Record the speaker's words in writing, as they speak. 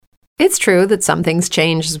It's true that some things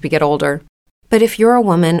change as we get older. But if you're a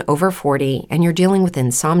woman over 40 and you're dealing with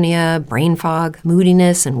insomnia, brain fog,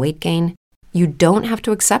 moodiness, and weight gain, you don't have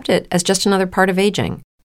to accept it as just another part of aging.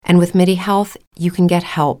 And with MIDI Health, you can get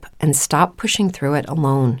help and stop pushing through it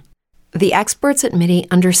alone. The experts at MIDI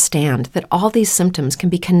understand that all these symptoms can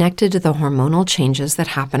be connected to the hormonal changes that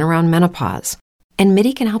happen around menopause. And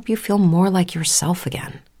MIDI can help you feel more like yourself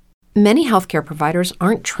again. Many healthcare providers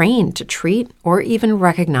aren't trained to treat or even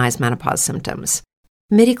recognize menopause symptoms.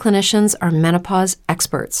 MIDI clinicians are menopause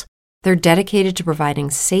experts. They're dedicated to providing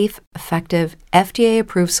safe, effective,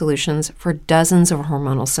 FDA-approved solutions for dozens of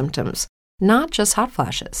hormonal symptoms, not just hot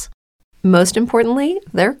flashes. Most importantly,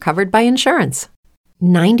 they're covered by insurance.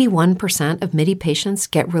 91% of MIDI patients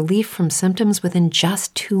get relief from symptoms within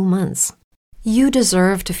just 2 months. You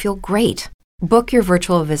deserve to feel great. Book your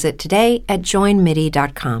virtual visit today at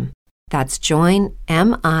joinmidi.com. That's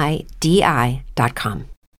joinmidi.com.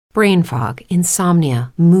 Brain fog,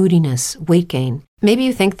 insomnia, moodiness, weight gain. Maybe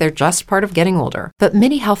you think they're just part of getting older, but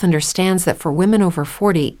MIDI Health understands that for women over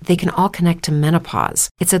 40, they can all connect to menopause.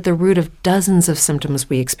 It's at the root of dozens of symptoms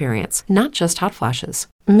we experience, not just hot flashes.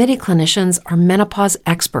 MIDI clinicians are menopause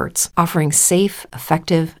experts, offering safe,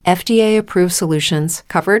 effective, FDA-approved solutions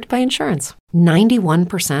covered by insurance.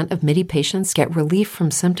 91% of MIDI patients get relief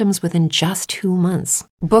from symptoms within just 2 months.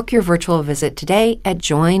 Book your virtual visit today at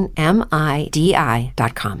joinmidi.com.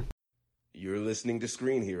 You're listening to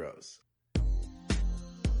Screen Heroes.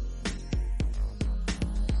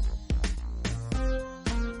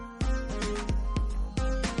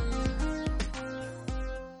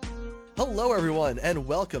 Hello, everyone, and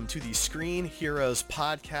welcome to the Screen Heroes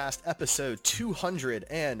podcast, episode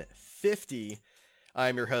 250.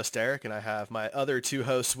 I'm your host, Eric, and I have my other two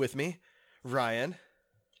hosts with me, Ryan.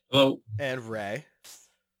 Hello. And Ray.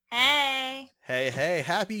 Hey. Hey.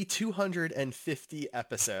 Happy 250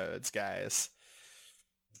 episodes, guys.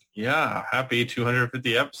 Yeah, happy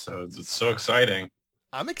 250 episodes. It's so exciting.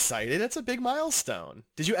 I'm excited. It's a big milestone.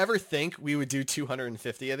 Did you ever think we would do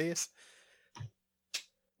 250 of these?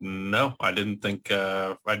 No, I didn't think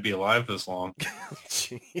I'd be alive this long.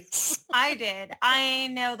 Jeez. I did. I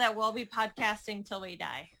know that we'll be podcasting till we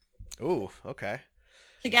die. Ooh, okay.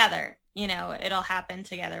 Together. You know, it'll happen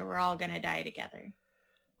together. We're all going to die together.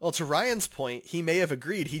 Well, to Ryan's point, he may have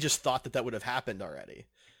agreed. He just thought that would have happened already.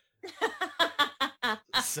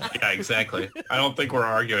 So. Yeah, exactly. I don't think we're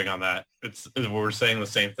arguing on that. We're saying the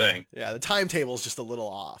same thing. Yeah, the timetable's just a little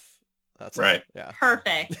off. That's right. All. Yeah.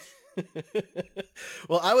 Perfect.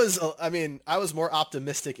 Well, I was more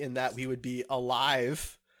optimistic in that we would be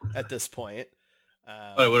alive at this point.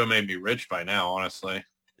 But it would have made me rich by now, honestly.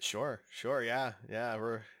 Sure. Yeah.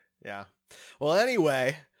 Well,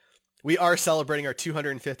 anyway, we are celebrating our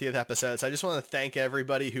 250th episode. So I just want to thank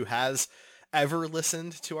everybody who has ever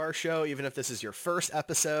listened to our show, even if this is your first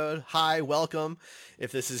episode. Hi, welcome.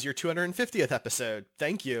 If this is your 250th episode,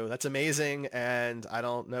 thank you. That's amazing. And I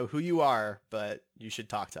don't know who you are, but you should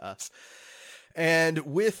talk to us. And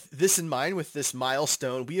with this in mind, with this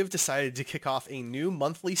milestone, we have decided to kick off a new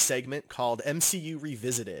monthly segment called MCU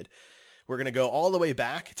Revisited. We're going to go all the way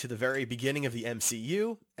back to the very beginning of the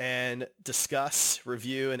MCU and discuss,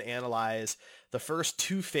 review, and analyze the first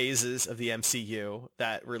two phases of the MCU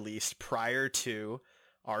that released prior to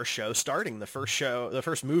our show starting. The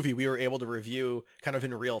first movie we were able to review kind of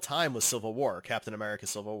in real time was Civil War, Captain America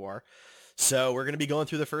Civil War. So we're going to be going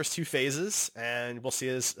through the first two phases, and we'll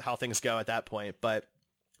see how things go at that point. But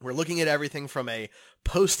we're looking at everything from a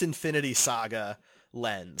post-Infinity Saga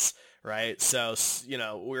lens, right? So, you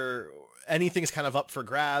know, anything's kind of up for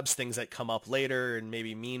grabs, things that come up later and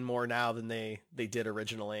maybe mean more now than they did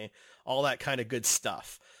originally, all that kind of good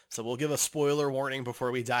stuff. So we'll give a spoiler warning before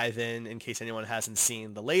we dive in case anyone hasn't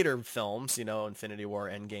seen the later films, you know, Infinity War,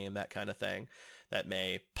 Endgame, that kind of thing, that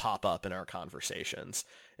may pop up in our conversations.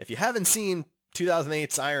 If you haven't seen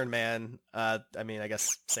 2008's Iron Man, I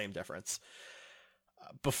guess same difference.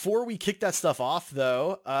 Before we kick that stuff off,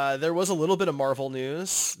 though, there was a little bit of Marvel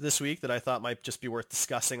news this week that I thought might just be worth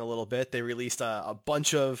discussing a little bit. They released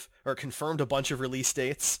confirmed a bunch of release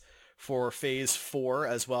dates for Phase 4,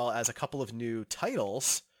 as well as a couple of new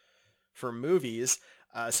titles for movies.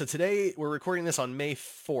 So today, we're recording this on May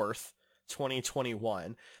 4th,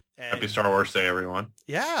 2021. And Happy Star Wars Day, everyone.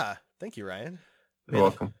 Yeah. Thank you, Ryan. You're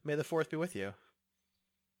welcome. May the 4th be with you.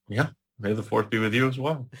 Yeah. May the 4th be with you as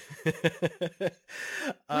well.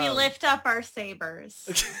 We lift up our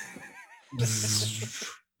sabers.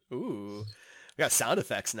 Ooh. We got sound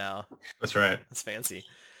effects now. That's right. That's fancy.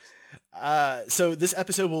 So this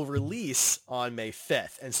episode will release on May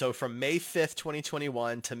 5th. And so from May 5th,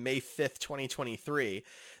 2021 to May 5th, 2023,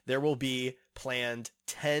 there will be planned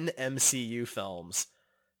 10 MCU films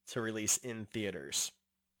to release in theaters,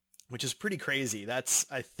 which is pretty crazy. That's,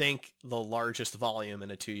 I think, the largest volume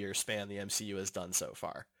in a 2-year span the MCU has done so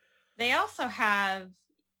far. They also have,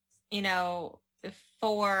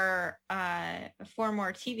 four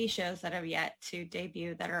more TV shows that have yet to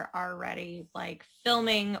debut that are already like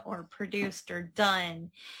filming or produced or done.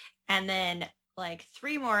 And then like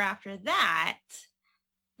 3 more after that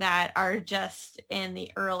are just in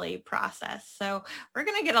the early process. So we're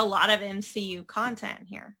going to get a lot of MCU content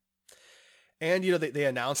here. And, they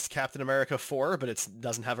announced Captain America 4, but it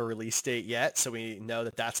doesn't have a release date yet. So we know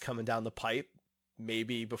that that's coming down the pipe,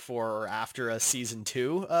 maybe before or after a season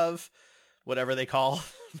 2 of whatever they call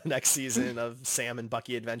the next season of Sam and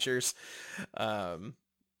Bucky Adventures.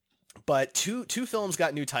 But two films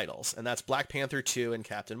got new titles, and that's Black Panther 2 and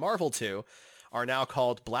Captain Marvel 2 are now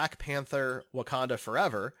called Black Panther Wakanda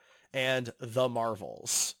Forever and The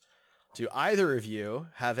Marvels. Do either of you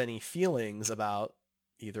have any feelings about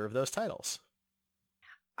either of those titles?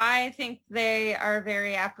 I think they are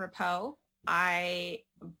very apropos. Like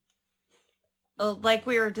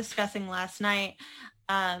we were discussing last night,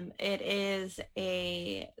 it is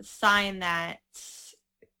a sign that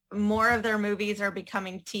more of their movies are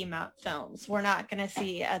becoming team-up films. We're not going to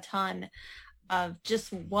see a ton of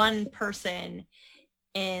just one person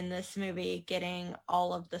in this movie getting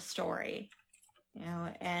all of the story.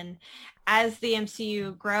 And as the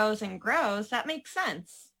MCU grows and grows, that makes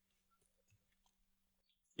sense.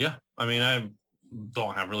 Yeah, I mean, I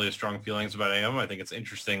don't have really strong feelings about AM. I think it's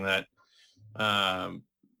interesting that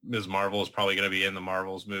Ms. Marvel is probably going to be in the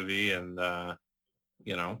Marvels movie, and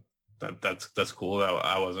that's cool.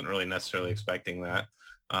 I wasn't really necessarily expecting that.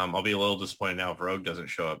 I'll be a little disappointed now if Rogue doesn't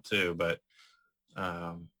show up too, but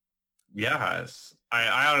yeah,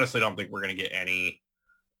 I honestly don't think we're going to get any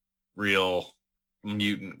real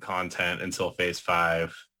mutant content until Phase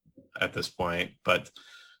 5 at this point. But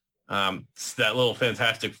that little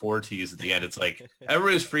Fantastic Four tease at the end, it's like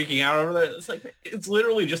everybody's freaking out over that. It's like it's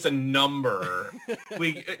literally just a number.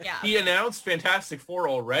 He announced Fantastic Four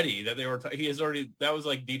already that they were. That was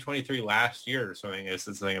like D23 last year or something. Is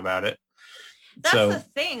the thing about it. That's the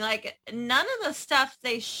thing. Like none of the stuff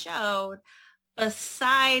they showed,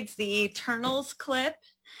 besides the Eternals clip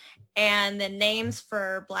and the names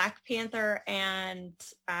for Black Panther and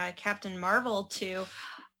Captain Marvel 2,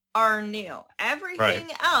 are new. Everything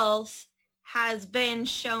else has been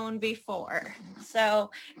shown before.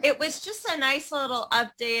 So it was just a nice little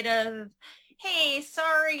update of, hey,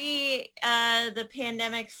 sorry, the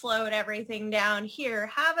pandemic slowed everything down. Here,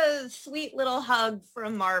 have a sweet little hug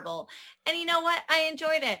from Marvel. And you know what? I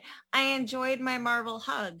enjoyed it. I enjoyed my Marvel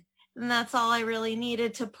hug. And that's all I really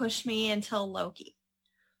needed to push me until Loki.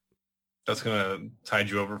 That's going to tide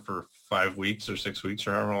you over for 5 weeks or 6 weeks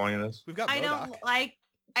or however long it is. We've got MODOK.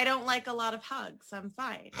 I don't like a lot of hugs. I'm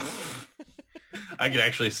fine. I can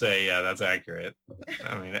actually say, yeah, that's accurate.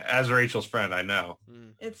 I mean, as Rachel's friend, I know.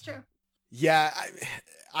 It's true. Yeah,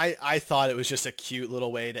 I thought it was just a cute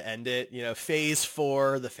little way to end it. Phase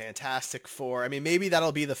 4, the Fantastic Four. I mean, maybe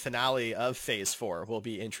that'll be the finale of Phase 4. We'll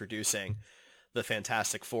be introducing the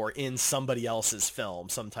Fantastic Four in somebody else's film,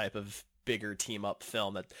 some type of bigger team-up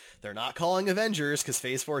film that they're not calling Avengers because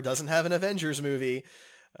Phase 4 doesn't have an Avengers movie,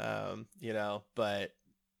 but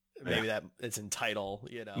maybe that it's in title,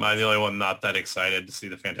 Am I the only one not that excited to see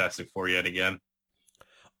the Fantastic Four yet again?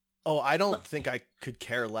 Oh, I don't think I could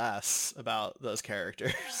care less about those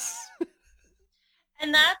characters.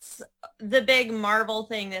 And that's the big Marvel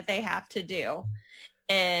thing that they have to do,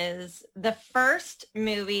 is the first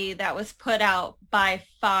movie that was put out by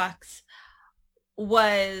Fox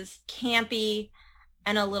was campy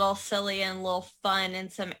and a little silly and a little fun in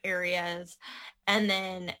some areas. And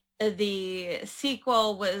then the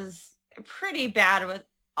sequel was pretty bad with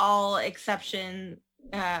the exception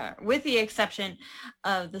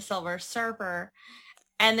of The Silver Surfer.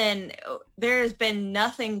 And then there's been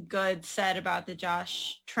nothing good said about the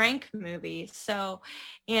Josh Trank movie. So,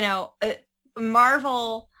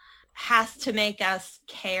 Marvel has to make us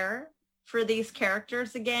care for these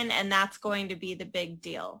characters again, and that's going to be the big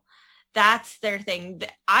deal. That's their thing.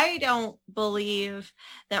 I don't believe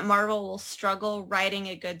that Marvel will struggle writing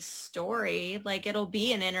a good story. Like, it'll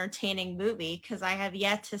be an entertaining movie, because I have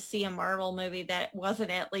yet to see a Marvel movie that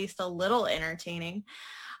wasn't at least a little entertaining.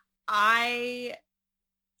 I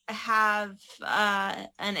have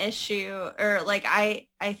an issue, or like I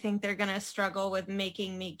think they're gonna struggle with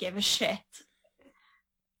making me give a shit.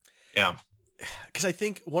 Yeah. Because I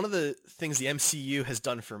think one of the things the MCU has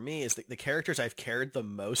done for me is that the characters I've cared the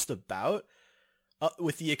most about,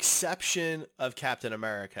 with the exception of Captain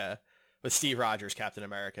America, with Steve Rogers, Captain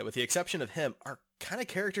America. With the exception of him, are kind of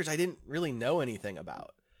characters I didn't really know anything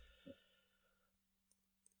about.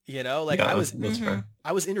 You know, like Yeah, I that's fair.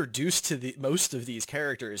 was introduced to most of these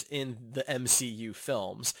characters in the MCU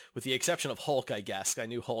films, with the exception of Hulk, I guess. I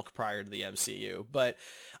knew Hulk prior to the MCU, but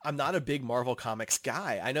I'm not a big Marvel Comics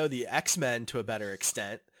guy. I know the X-Men to a better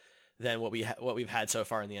extent than what we've had so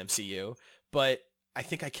far in the MCU, but I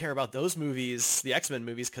think I care about those movies, the X-Men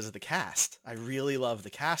movies, because of the cast. I really love the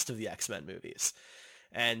cast of the X-Men movies.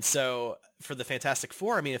 And so for the Fantastic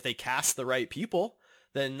Four, I mean, if they cast the right people,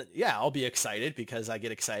 then yeah, I'll be excited because I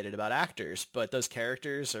get excited about actors. But those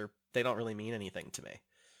characters they don't really mean anything to me.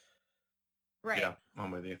 Right. Yeah,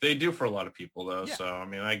 I'm with you. They do for a lot of people though. Yeah. So, I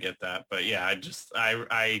mean, I get that. But yeah,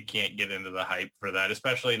 I can't get into the hype for that,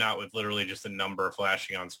 especially not with literally just a number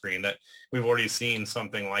flashing on screen. That we've already seen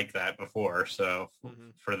something like that before. So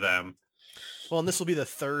for them. Well, and this will be the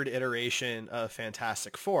third iteration of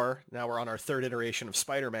Fantastic Four. Now we're on our third iteration of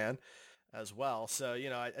Spider-Man as well. So, you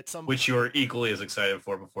know, at some Which you were equally as excited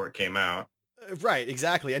for before it came out. Right,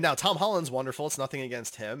 exactly. And now Tom Holland's wonderful. It's nothing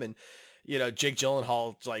against him. And, you know, Jake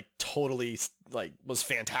Gyllenhaal totally was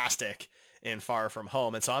fantastic in Far From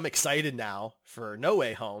Home. And so I'm excited now for No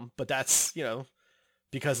Way Home, but that's, you know,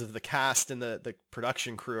 because of the cast and the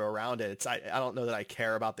production crew around it. I don't know that I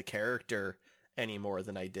care about the character any more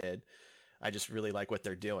than I did. I just really like what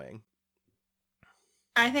they're doing.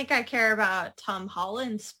 I think I care about Tom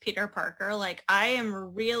Holland's Peter Parker. Like, I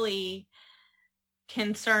am really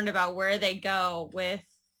concerned about where they go with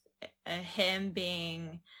him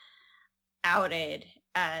being outed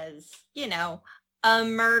as, you know, a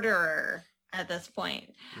murderer at this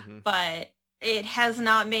point. Mm-hmm. But it has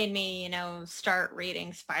not made me, you know, start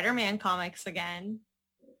reading Spider-Man comics again.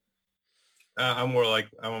 I'm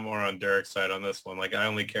more on Derek's side on this one. Like, I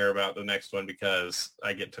only care about the next one because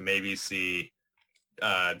I get to maybe see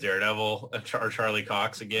Daredevil or Charlie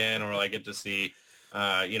Cox again, or I get to see,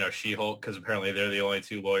 you know, She-Hulk, because apparently they're the only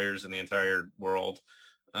two lawyers in the entire world.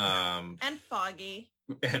 And Foggy.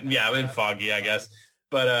 And, yeah, and Foggy, I guess.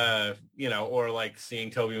 But, you know, or like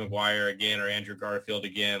seeing Tobey Maguire again or Andrew Garfield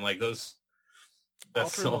again, like those.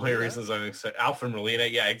 That's Alfred the only Molina? reasons I'm excited. Alfred Molina,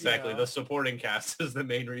 yeah, exactly. Yeah. The supporting cast is the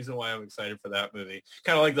main reason why I'm excited for that movie.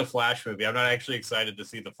 Kind of like the Flash movie. I'm not actually excited to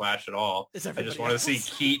see the Flash at all. It's I just everybody want to see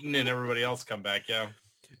else. Keaton and everybody else come back. Yeah.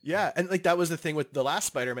 Yeah, and like that was the thing with the last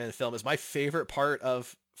Spider-Man film, is my favorite part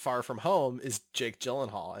of Far From Home is Jake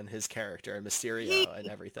Gyllenhaal and his character and Mysterio and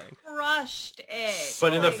everything. Crushed it.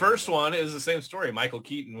 But in the Like, first one, it was the same story. Michael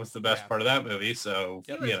Keaton was the best Yeah. part of that movie. So,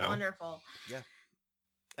 he Yep. was you know. wonderful.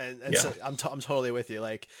 And Yeah. so I'm totally with you.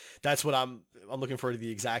 Like that's what I'm looking forward to, the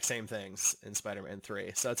exact same things in Spider-Man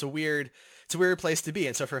 3. So it's a weird place to be.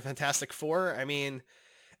 And so for Fantastic Four, I mean,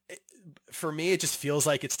 for me, it just feels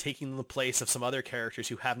like it's taking the place of some other characters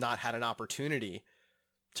who have not had an opportunity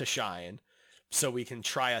to shine. So we can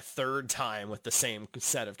try a third time with the same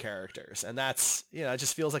set of characters. And that's, you know, it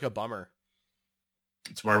just feels like a bummer.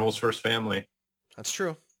 It's Marvel's first family. That's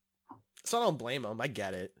true. So I don't blame them. I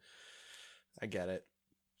get it.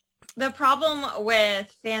 The problem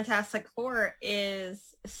with Fantastic Four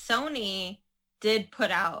is Sony did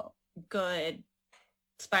put out good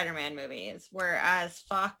Spider-Man movies, whereas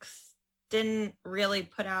Fox didn't really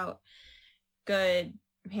put out good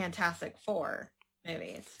Fantastic Four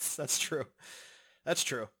movies. That's true.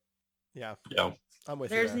 Yeah, Yeah. I'm with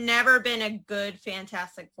There's you there. never been a good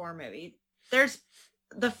Fantastic Four movie. There's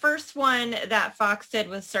the first one that Fox did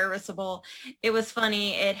was serviceable. It was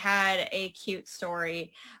funny. It had a cute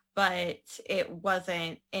story, but it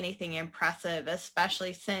wasn't anything impressive,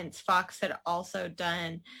 especially since Fox had also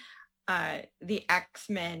done the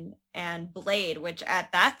X-Men and Blade, which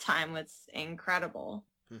at that time was incredible.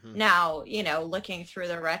 Mhm. Now, you know, looking through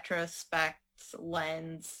the retrospect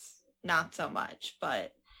lens, not so much,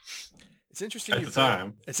 but It's interesting. At the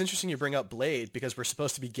time. It's interesting you bring up Blade, because we're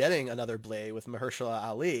supposed to be getting another Blade with Mahershala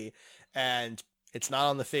Ali, and it's not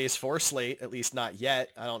on the Phase 4 slate, at least not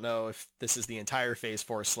yet. I don't know if this is the entire Phase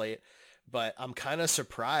 4 slate, but I'm kind of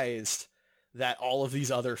surprised that all of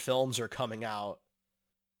these other films are coming out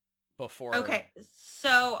before. okay.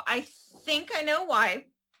 So I think I know why.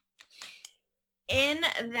 In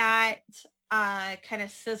that kind of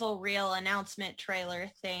sizzle reel announcement trailer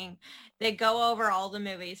thing, they go over all the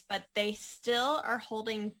movies, but they still are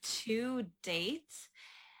holding 2 dates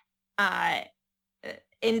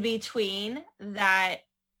in between that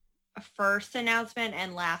first announcement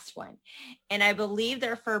and last one. And I believe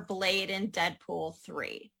they're for Blade and Deadpool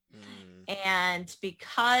 3. And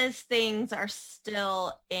because things are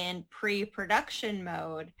still in pre-production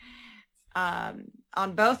mode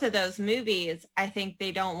on both of those movies, I think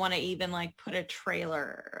they don't want to even like put a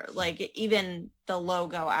trailer, like even the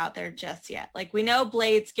logo out there just yet. Like we know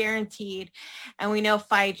Blade's guaranteed, and we know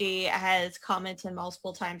Feige has commented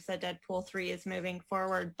multiple times that Deadpool 3 is moving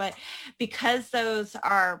forward. But because those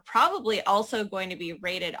are probably also going to be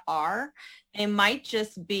rated R, it might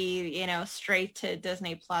just be, you know, straight to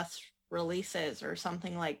Disney Plus releases or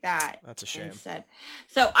something like that. That's a shame. Instead.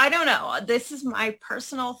 So I don't know. This is my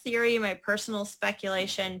personal theory, my personal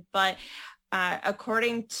speculation, but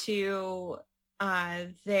according to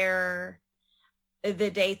the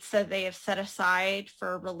dates that they have set aside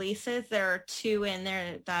for releases, there are 2 in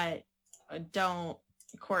there that don't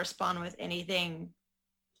correspond with anything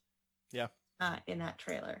in that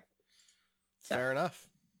trailer. So.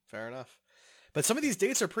 Fair enough. But some of these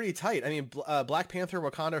dates are pretty tight. I mean, Black Panther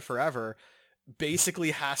Wakanda Forever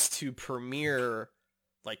basically has to premiere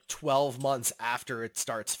like 12 months after it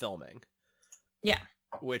starts filming. Yeah.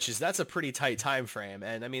 That's a pretty tight time frame.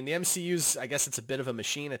 And I mean, the MCU's, I guess it's a bit of a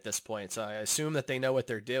machine at this point. So I assume that they know what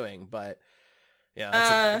they're doing, but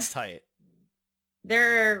yeah, it's tight.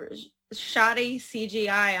 Their shoddy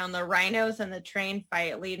CGI on the rhinos and the train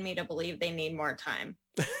fight lead me to believe they need more time.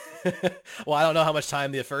 Well, I don't know how much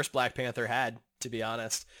time the first Black Panther had, to be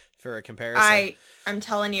honest, for a comparison. I'm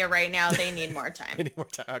telling you right now, they need more time. They need more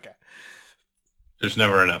time. Okay. There's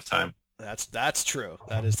never enough time. That's true.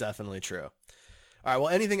 That is definitely true. All right. Well,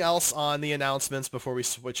 anything else on the announcements before we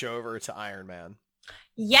switch over to Iron Man?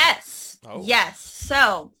 Yes. Oh. Yes.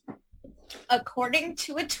 So, according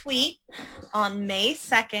to a tweet on May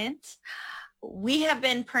 2nd, we have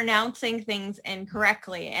been pronouncing things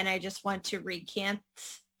incorrectly, and I just want to recant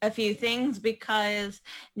a few things because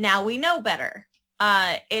now we know better.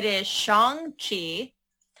 It is Shang-Chi,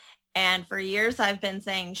 and for years I've been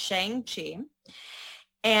saying Shang-Chi,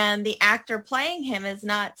 and the actor playing him is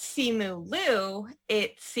not Simu Liu,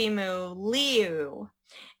 it's Simu Liu,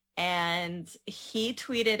 and he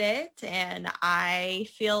tweeted it, and I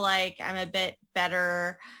feel like I'm a bit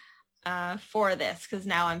better for this because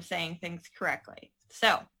now I'm saying things correctly.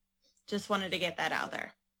 So just wanted to get that out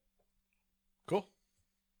there. Cool.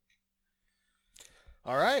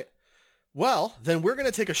 All right. Well, then we're going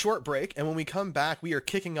to take a short break, and when we come back, we are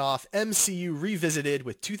kicking off MCU Revisited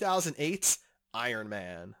with 2008's Iron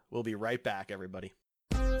Man. We'll be right back, everybody.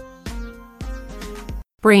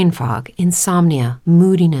 Brain fog, insomnia,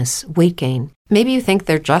 moodiness, weight gain. Maybe you think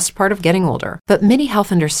they're just part of getting older, but MIDI Health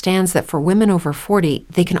understands that for women over 40,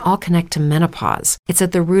 they can all connect to menopause. It's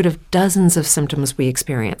at the root of dozens of symptoms we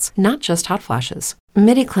experience, not just hot flashes.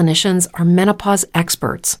 MIDI clinicians are menopause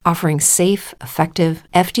experts, offering safe, effective,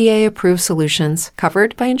 FDA-approved solutions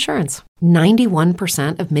covered by insurance.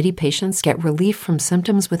 91% of MIDI patients get relief from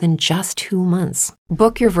symptoms within just 2 months.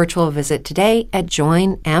 Book your virtual visit today at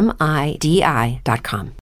joinmidi.com.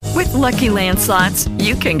 With Lucky Land Slots,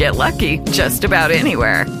 you can get lucky just about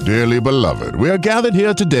anywhere. Dearly beloved, we are gathered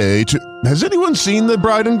here today to... Has anyone seen the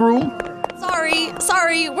bride and groom?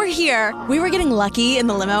 Sorry, we're here. We were getting lucky in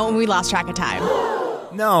the limo and we lost track of time.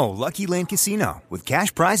 No, Lucky Land Casino, with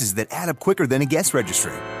cash prizes that add up quicker than a guest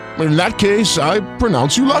registry. In that case, I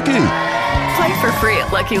pronounce you lucky. Play for free at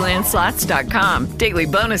LuckyLandSlots.com. Daily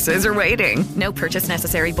bonuses are waiting. No purchase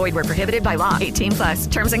necessary. Void where prohibited by law.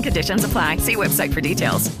 18+. Terms and conditions apply. See website for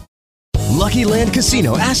details. Lucky Land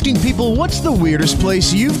Casino, asking people, what's the weirdest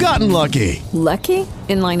place you've gotten lucky? Lucky?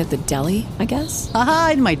 In line at the deli, I guess?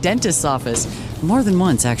 Aha, in my dentist's office. More than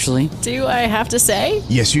once, actually. Do I have to say?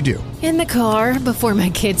 Yes, you do. In the car before my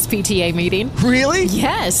kids' PTA meeting. Really?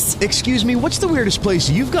 Yes. Excuse me, what's the weirdest place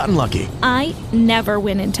you've gotten lucky? I never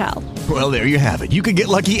win and tell. Well, there you have it. You can get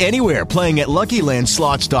lucky anywhere, playing at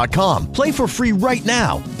LuckyLandSlots.com. Play for free right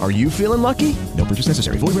now. Are you feeling lucky? No purchase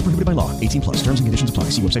necessary. Void where prohibited by law. 18+. Terms and conditions apply.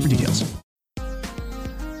 See website for details.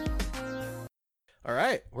 All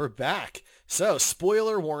right, we're back. So,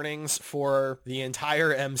 spoiler warnings for the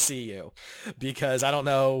entire MCU, because I don't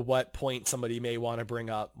know what point somebody may want to bring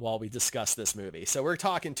up while we discuss this movie. So we're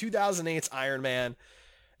talking 2008's Iron Man,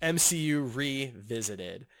 MCU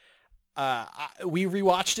Revisited. We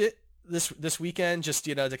rewatched it this weekend just,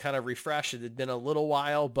 to kind of refresh. It had been a little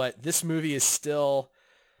while, but this movie is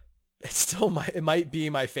it might be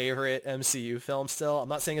my favorite MCU film still. I'm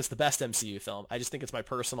not saying it's the best MCU film. I just think it's my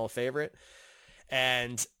personal favorite.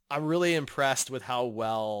 And I'm really impressed with how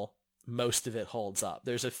well most of it holds up.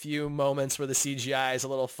 There's a few moments where the CGI is a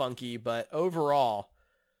little funky, but overall,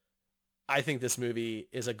 I think this movie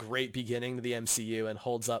is a great beginning to the MCU and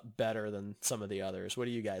holds up better than some of the others. What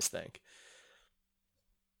do you guys think?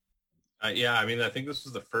 Yeah, I mean, I think this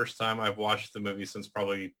was the first time I've watched the movie since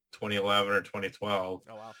probably 2011 or 2012.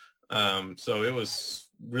 Oh, So it was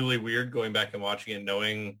really weird going back and watching it,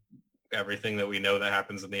 knowing everything that we know that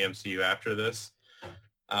happens in the MCU after this.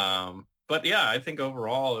 But yeah, I think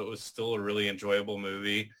overall it was still a really enjoyable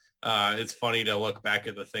movie. It's funny to look back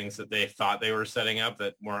at the things that they thought they were setting up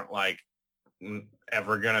that weren't like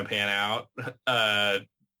ever gonna pan out.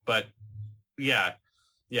 But yeah,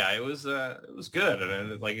 it was good,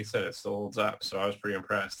 and like you said, it still holds up. So I was pretty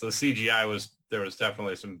impressed. The CGI there was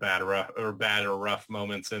definitely some bad or rough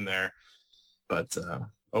moments in there, but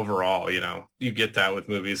overall, you get that with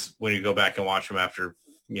movies when you go back and watch them after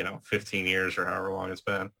 15 years or however long it's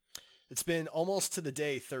been. It's been almost to the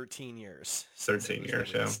day 13 years. 13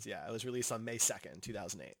 years, yeah. Yeah, it was released on May 2nd,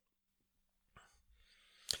 2008.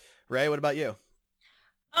 Ray, what about you?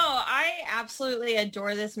 Oh, I absolutely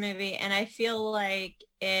adore this movie, and I feel like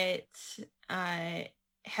it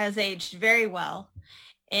has aged very well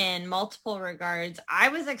in multiple regards. I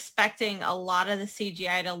was expecting a lot of the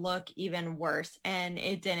CGI to look even worse, and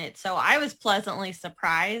it didn't. So I was pleasantly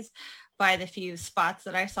surprised by the few spots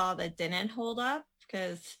that I saw that didn't hold up,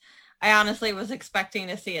 because I honestly was expecting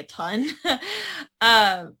to see a ton.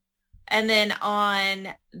 And then on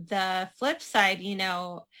the flip side,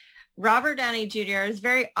 Robert Downey Jr. is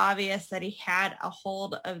very obvious that he had a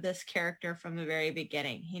hold of this character from the very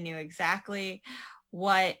beginning. He knew exactly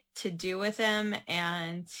what to do with him,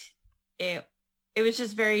 and it was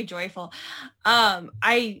just very joyful.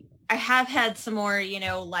 I have had some more,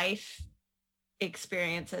 life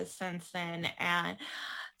experiences since then, and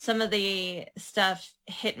some of the stuff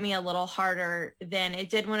hit me a little harder than it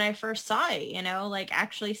did when I first saw it, like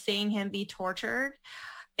actually seeing him be tortured.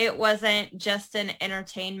 It wasn't just an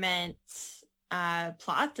entertainment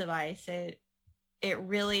plot device. It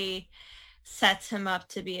really sets him up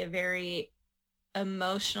to be a very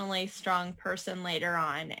emotionally strong person later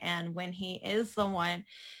on. And when he is the one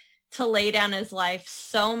to lay down his life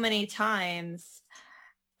so many times,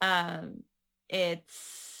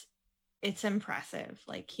 it's impressive.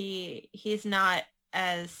 Like he's not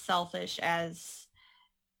as selfish as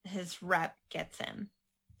his rep gets him.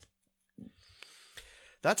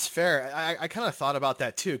 That's fair. I kind of thought about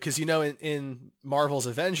that too, because in Marvel's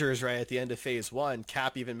Avengers, right at the end of Phase 1,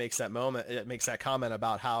 Cap even makes that comment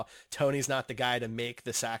about how Tony's not the guy to make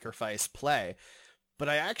the sacrifice play. But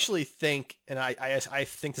I actually think, and I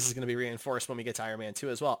think this is going to be reinforced when we get to Iron Man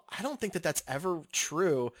 2 as well, I don't think that that's ever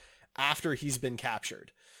true after he's been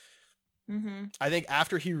captured. Mm-hmm. I think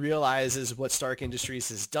after he realizes what Stark Industries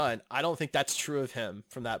has done, I don't think that's true of him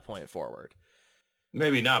from that point forward.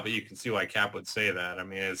 Maybe not, but you can see why Cap would say that. I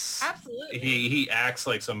mean, it's absolutely he acts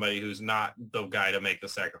like somebody who's not the guy to make the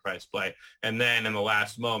sacrifice play, and then in the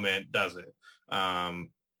last moment does it.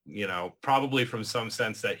 Probably from some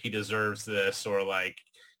sense that he deserves this, or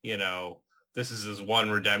this is his one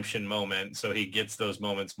redemption moment, so he gets those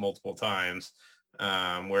moments multiple times.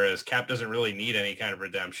 Whereas Cap doesn't really need any kind of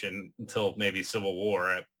redemption until maybe Civil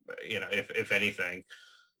War, if anything.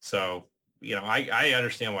 So. I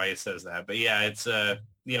understand why he says that, but yeah, it's, the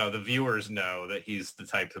viewers know that he's the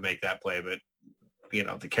type to make that play, but,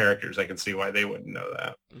 the characters, I can see why they wouldn't know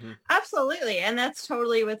that. Mm-hmm. Absolutely. And that's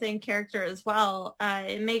totally within character as well.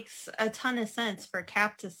 It makes a ton of sense for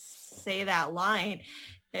Cap to say that line.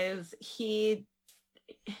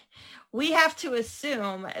 We have to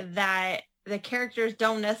assume that the characters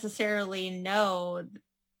don't necessarily know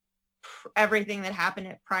everything that happened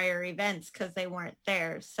at prior events because they weren't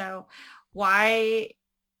there. So why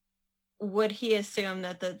would he assume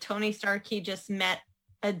that the Tony Stark he just met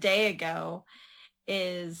a day ago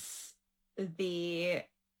is the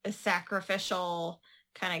sacrificial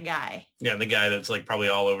kind of guy? Yeah, the guy that's like probably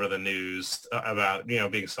all over the news about,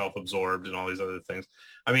 being self-absorbed and all these other things.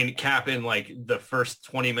 I mean, Cap in like the first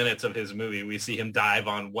 20 minutes of his movie, we see him dive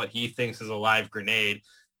on what he thinks is a live grenade,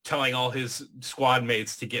 telling all his squad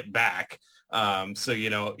mates to get back. So,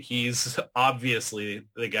 he's obviously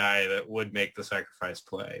the guy that would make the sacrifice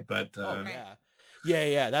play, but,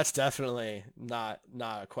 yeah, that's definitely not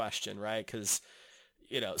a question, right? Because,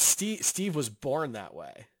 Steve was born that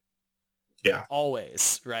way. Yeah.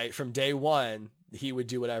 Always, right? From day one, he would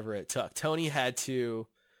do whatever it took. Tony had to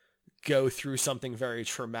go through something very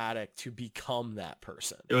traumatic to become that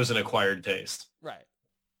person. It was an acquired taste. Right.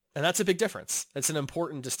 And that's a big difference. It's an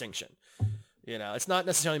important distinction. It's not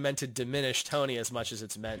necessarily meant to diminish Tony as much as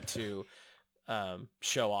it's meant to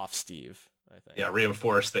show off Steve, I think. Yeah,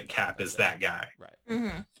 reinforce that Cap is that guy. Right.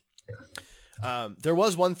 Mm-hmm. There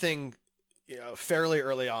was one thing, fairly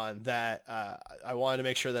early on that I wanted to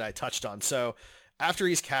make sure that I touched on. So after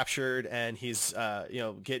he's captured and he's,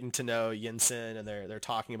 getting to know Yinsen, and they're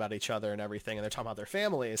talking about each other and everything, and they're talking about their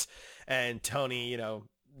families, and Tony,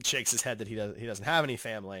 shakes his head that he doesn't have any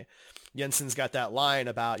family. Jensen's got that line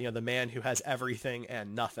about, the man who has everything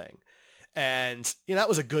and nothing. And, that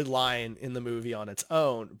was a good line in the movie on its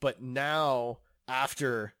own. But now,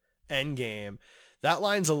 after Endgame, that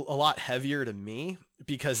line's a lot heavier to me,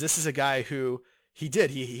 because this is a guy who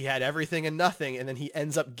he had everything and nothing, and then he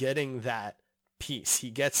ends up getting that piece.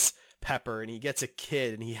 He gets Pepper, and he gets a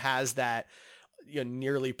kid, and he has that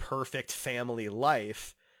nearly perfect family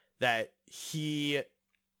life that he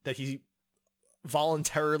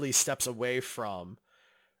voluntarily steps away from,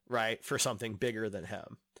 right, for something bigger than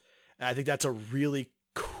him. And I think that's a really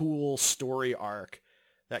cool story arc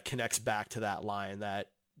that connects back to that line that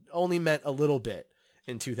only meant a little bit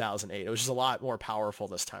in 2008. It was just a lot more powerful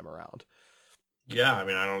this time around. Yeah, I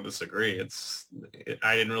mean, I don't disagree.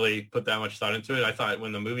 I didn't really put that much thought into it. I thought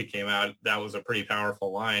when the movie came out, that was a pretty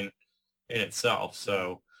powerful line in itself.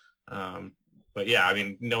 So, but yeah, I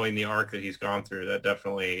mean, knowing the arc that he's gone through, that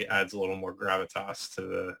definitely adds a little more gravitas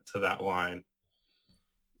to that line.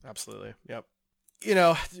 Absolutely. Yep.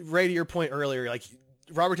 Ray, to your point earlier, like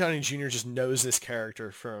Robert Downey Jr. just knows this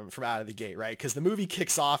character from out of the gate, right? Because the movie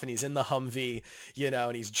kicks off and he's in the Humvee,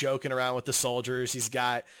 and he's joking around with the soldiers. He's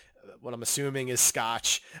got what I'm assuming is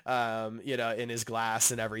scotch, in his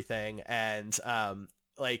glass and everything. And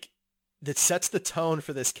that sets the tone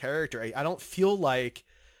for this character. I don't feel like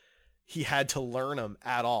he had to learn him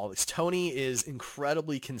at all. Tony is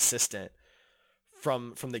incredibly consistent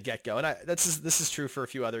from the get-go. And this is true for a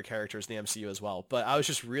few other characters in the MCU as well. But I was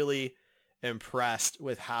just really impressed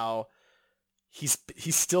with how he's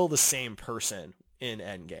still the same person in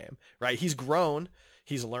Endgame, right? He's grown.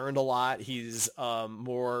 He's learned a lot. He's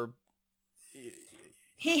more...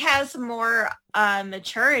 He has more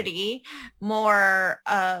maturity, more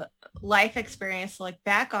life experience to look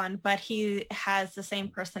back on, but he has the same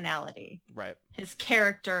personality. Right. His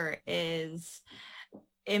character is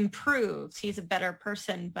improved. He's a better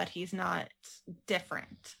person, but he's not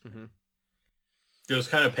different. Mm-hmm. It was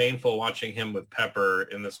kind of painful watching him with Pepper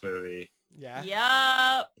in this movie. Yeah.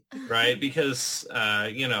 Yep. Right, because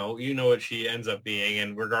you know what she ends up being,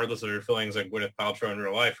 and regardless of her feelings like Gwyneth Paltrow in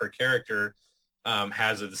real life, her character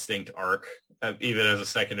has a distinct arc, even as a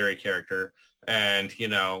secondary character. And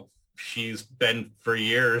she's been for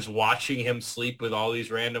years watching him sleep with all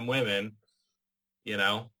these random women,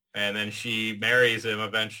 and then she marries him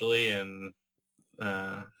eventually, and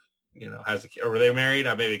has a kid. Or were they married?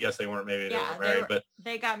 I maybe guess they weren't. Maybe they were married, but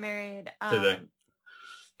they got married.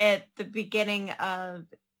 At the beginning of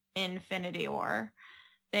Infinity War,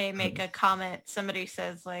 they make a comment. Somebody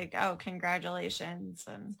says like, "Oh, congratulations!"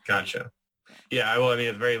 And gotcha. Yeah, well, I mean,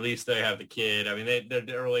 at the very least, they have the kid. I mean,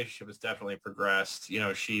 their relationship has definitely progressed.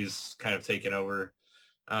 She's kind of taken over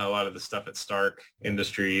a lot of the stuff at Stark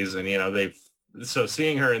Industries, and so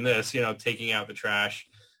seeing her in this, taking out the trash,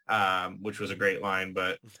 which was a great line,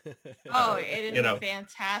 but it is a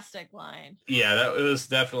fantastic line. Yeah, it was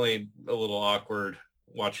definitely a little awkward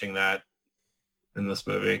watching that in this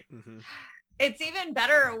movie. Mm-hmm. It's even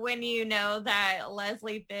better when you know that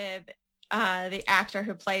Leslie Bibb, the actor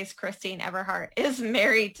who plays Christine Everhart, is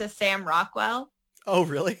married to Sam Rockwell. Oh,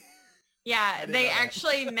 really? Yeah, they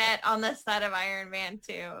actually met on the set of Iron Man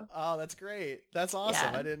 2. Oh, that's great. That's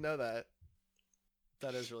awesome. Yeah. I didn't know that.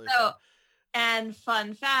 That is really so fun. And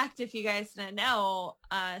fun fact, if you guys didn't know,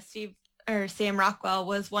 Sam Rockwell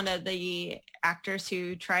was one of the actors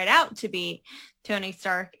who tried out to be Tony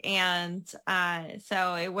Stark, and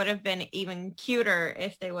so it would have been even cuter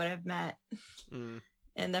if they would have met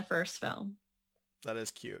in the first film. That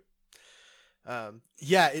is cute.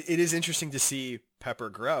 It is interesting to see Pepper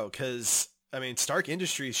grow, because I mean, Stark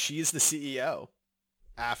Industries, she's the CEO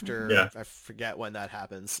after I forget when that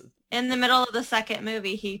happens. In the middle of the second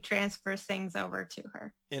movie, he transfers things over to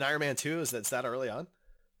her. In Iron Man 2, is that early on?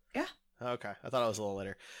 Yeah. Okay, I thought it was a little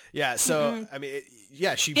later. Yeah, so I mean,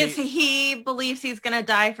 he believes he's gonna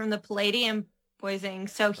die from the palladium poisoning,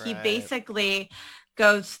 so he basically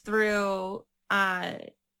goes through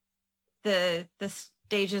the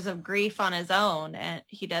stages of grief on his own, and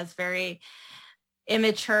he does very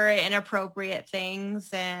immature, inappropriate things,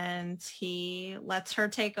 and he lets her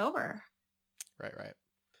take over. Right.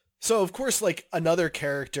 So, of course, like another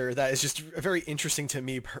character that is just very interesting to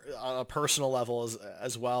me on a personal level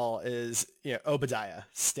as well is, Obadiah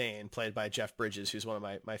Stane, played by Jeff Bridges, who's one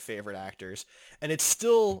of my favorite actors. And it's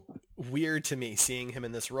still weird to me seeing him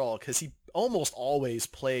in this role, because he almost always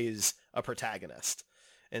plays a protagonist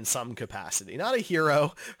in some capacity. Not a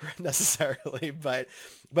hero necessarily, but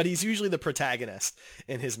he's usually the protagonist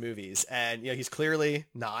in his movies. And, he's clearly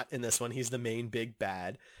not in this one. He's the main big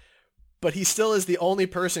bad. But he still is the only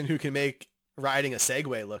person who can make riding a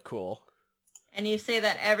Segway look cool. And you say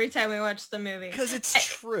that every time we watch the movie. Because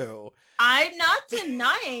it's true. I'm not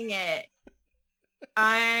denying it.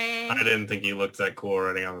 I didn't think he looked that cool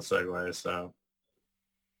running on the Segway, so.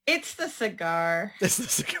 It's the cigar. It's the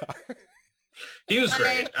cigar. He was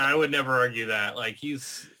great. I would never argue that. Like,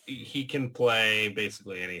 he can play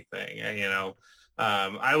basically anything, you know.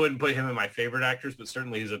 I wouldn't put him in my favorite actors, but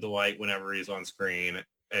certainly he's a delight whenever he's on screen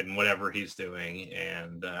and whatever he's doing.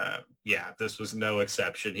 And yeah, this was no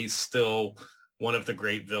exception. He's still one of the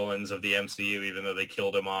great villains of the MCU, even though they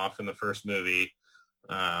killed him off in the first movie.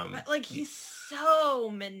 But like, he's so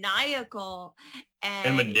maniacal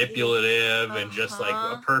and manipulative and just like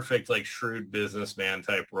a perfect, like, shrewd businessman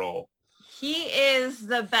type role. He is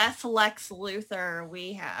the best Lex Luthor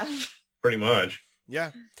we have. Pretty much.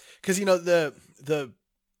 Yeah. Because, you know, the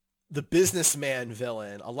businessman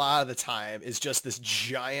villain a lot of the time is just this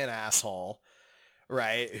giant asshole,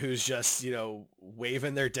 right? Who's just, you know,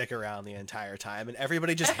 waving their dick around the entire time, and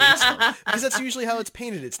everybody just hates them because that's usually how it's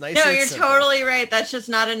painted. It's nice. No, you're totally right. That's just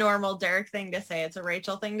not a normal Derek thing to say. It's a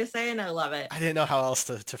Rachel thing to say, and I love it. I didn't know how else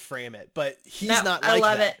to frame it, but he's not like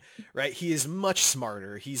that, right? He is much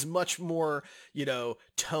smarter. He's much more, you know,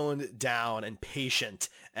 toned down and patient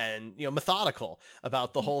and, you know, methodical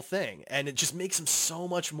about the whole thing, and it just makes him so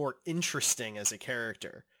much more interesting as a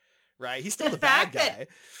character. Right, he's still the bad guy. That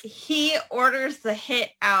he orders the hit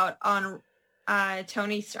out on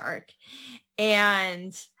Tony Stark,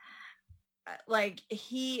 and like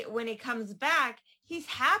when he comes back, he's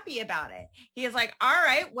happy about it. He is like, all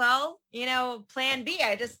right, well, you know, plan B.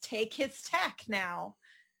 I just take his tech now.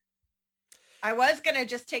 I was gonna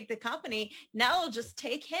just take the company. Now I'll just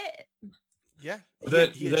take it. Yeah,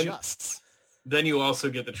 he adjusts. Then you also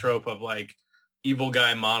get the trope of like evil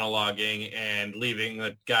guy monologuing and leaving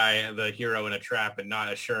the hero in a trap and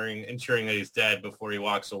not ensuring that he's dead before he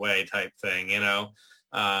walks away type thing, you know?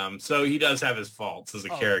 So he does have his faults as a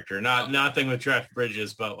character. Nothing with Jeff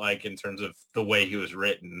Bridges, but like in terms of the way he was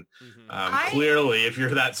written. Clearly, if you're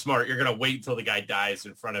that smart, you're going to wait till the guy dies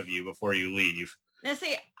in front of you before you leave. Now,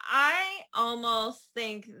 see, I almost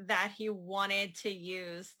think that he wanted to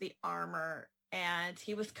use the armor, and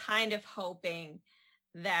he was kind of hoping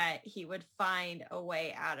that he would find a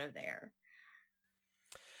way out of there.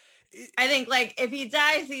 I think, like, if he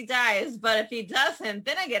dies, he dies. But if he doesn't,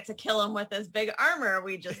 then I get to kill him with this big armor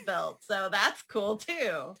we just built. So that's cool,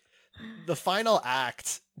 too. The final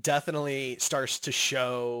act definitely starts to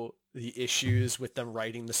show the issues with them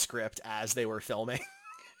writing the script as they were filming.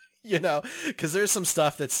 You know, because there's some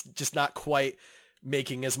stuff that's just not quite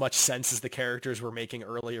making as much sense as the characters were making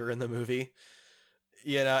earlier in the movie.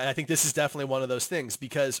 You know, and I think this is definitely one of those things,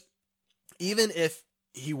 because even if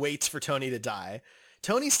he waits for Tony to die,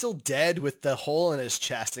 Tony's still dead with the hole in his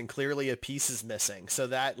chest and clearly a piece is missing. So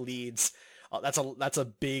that leads, that's a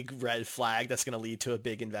big red flag that's going to lead to a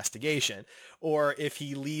big investigation. Or if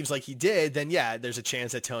he leaves like he did, then yeah, there's a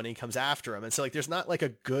chance that Tony comes after him. And so like, there's not like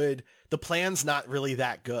the plan's not really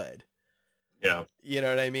that good. Yeah. You know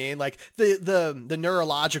what I mean? Like the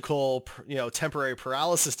neurological, you know, temporary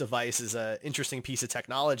paralysis device is an interesting piece of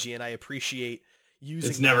technology, and I appreciate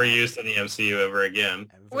using. It's never used in the MCU ever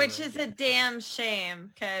again. Which is a damn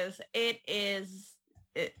shame, because it is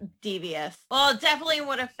devious. Well, it definitely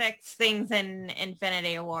would have fixed things in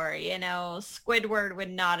Infinity War. You know, Squidward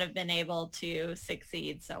would not have been able to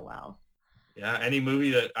succeed so well. Yeah, any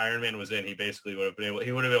movie that Iron Man was in, he basically would have been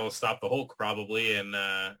able to stop the Hulk probably, and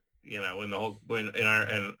you know,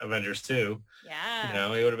 in Avengers 2. Yeah. You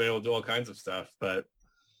know, he would have been able to do all kinds of stuff, but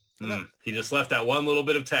he just left that one little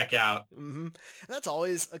bit of tech out. Mm-hmm. That's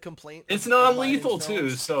always a complaint. It's non-lethal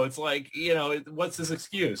too, so it's like, you know, what's his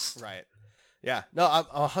excuse? Right. Yeah. No, I'm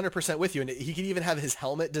 100% with you. And he could even have his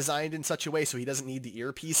helmet designed in such a way so he doesn't need the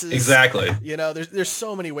earpieces. Exactly. You know, there's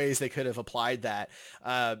so many ways they could have applied that.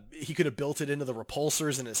 He could have built it into the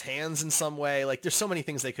repulsors in his hands in some way. Like, there's so many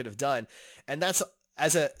things they could have done. And that's,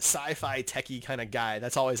 as a sci-fi techie kind of guy,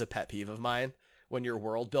 that's always a pet peeve of mine, when you're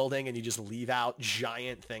world building and you just leave out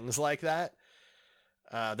giant things like that,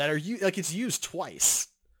 that are like, it's used twice.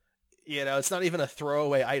 You know, it's not even a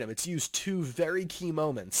throwaway item. It's used two very key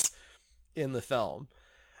moments in the film.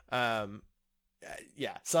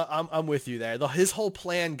 Yeah, so I'm with you there. His whole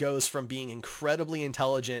plan goes from being incredibly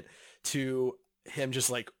intelligent to him just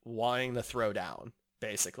like wanting to throw down,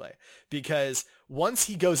 basically. Because once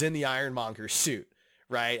he goes in the Ironmonger suit,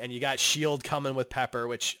 right, and you got S.H.I.E.L.D. coming with Pepper,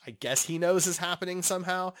 which I guess he knows is happening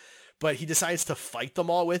somehow, but he decides to fight them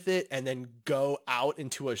all with it and then go out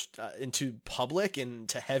into public,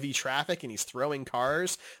 into heavy traffic, and he's throwing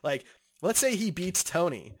cars. Like, let's say he beats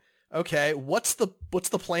Tony. Okay, what's the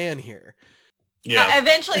plan here? Yeah.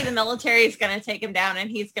 Eventually the military is going to take him down and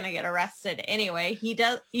he's going to get arrested anyway.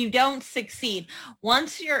 You don't succeed.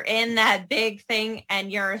 Once you're in that big thing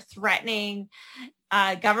and you're threatening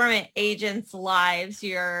government agents' lives,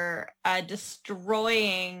 you're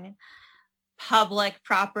destroying public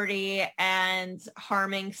property and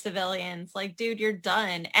harming civilians. Like, dude, you're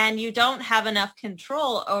done. And you don't have enough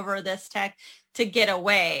control over this tech to get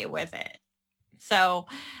away with it. So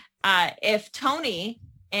if Tony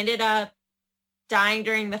ended up dying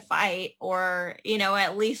during the fight, or,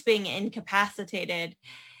 at least being incapacitated,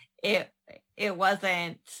 it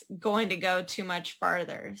wasn't going to go too much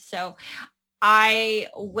farther. So I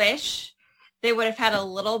wish they would have had a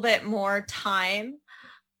little bit more time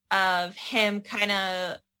of him kind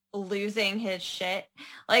of losing his shit.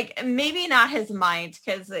 Like, maybe not his mind,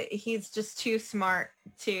 because he's just too smart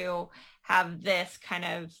to have this kind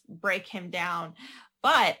of break him down.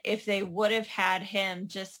 But if they would have had him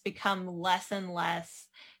just become less and less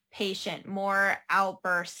patient, more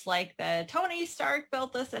outbursts like the Tony Stark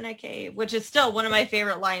built this in a cave, which is still one of my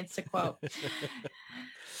favorite lines to quote.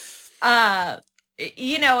 And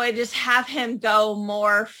just have him go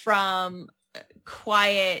more from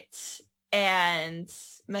quiet and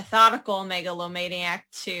methodical megalomaniac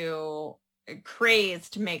to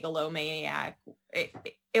crazed megalomaniac.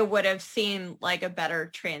 It would have seemed like a better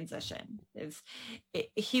transition.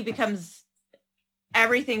 He becomes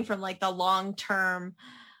everything from like the long-term,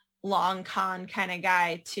 long con kind of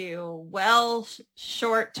guy to, well,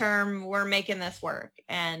 short-term, we're making this work.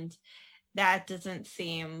 And that doesn't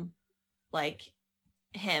seem like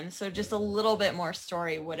him. So just a little bit more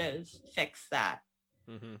story would have fixed that.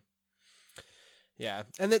 Mm-hmm. Yeah.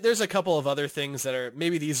 And there's a couple of other things that are,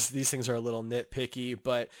 maybe these things are a little nitpicky,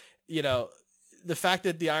 but the fact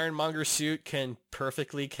that the Ironmonger suit can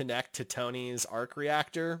perfectly connect to Tony's arc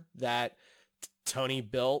reactor that Tony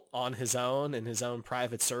built on his own in his own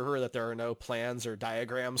private server, that there are no plans or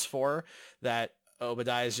diagrams for, that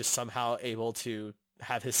Obadiah is just somehow able to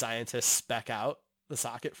have his scientists spec out the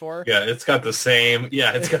socket for. Yeah, it's got the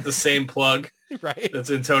same plug right that's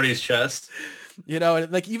in Tony's chest.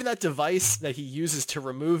 And like even that device that he uses to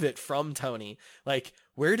remove it from Tony, like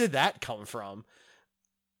where did that come from?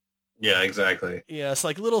 Yeah, exactly. It's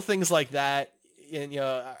like little things like that. And,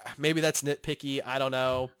 maybe that's nitpicky. I don't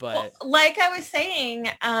know. But like I was saying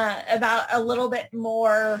about a little bit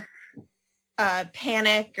more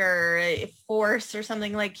panic or force or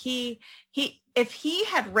something, like if he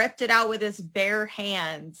had ripped it out with his bare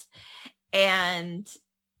hands and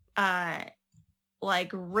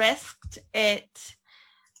risked it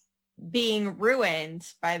being ruined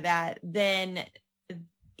by that, then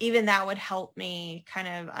even that would help me kind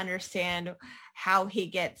of understand how he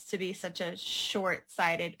gets to be such a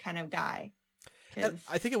short-sighted kind of guy.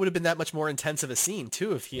 I think it would have been that much more intense of a scene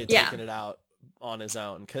too if he had taken it out on his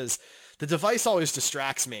own, because the device always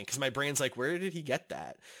distracts me because my brain's like, where did he get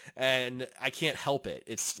that? And I can't help it.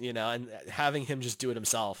 It's, and having him just do it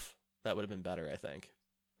himself, that would have been better, I think.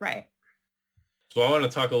 Right. So I want to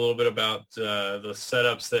talk a little bit about the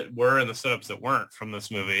setups that were and the setups that weren't from this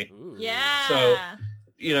movie. Ooh. Yeah. So,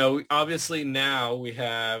 obviously now we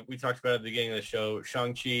talked about at the beginning of the show,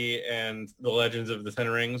 Shang-Chi and the Legends of the Ten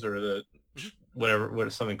Rings, or the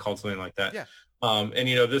something called something like that. Yeah. And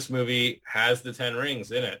this movie has the 10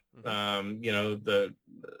 rings in it.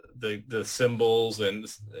 The symbols and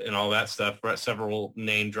all that stuff, several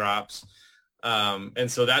name drops.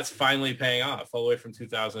 And so that's finally paying off all the way from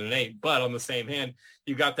 2008. But on the same hand,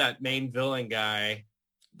 you got that main villain guy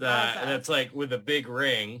that's like with a big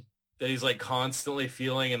ring that he's like constantly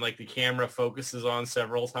feeling, and like the camera focuses on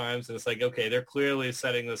several times. And it's like, okay, they're clearly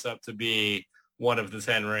setting this up to be one of the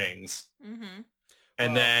 10 rings. Mm-hmm.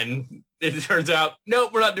 And then it turns out,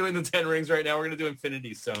 nope, we're not doing the 10 rings right now. We're going to do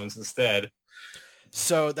Infinity Stones instead.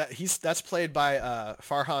 So that's played by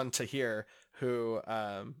Farhan Tahir, who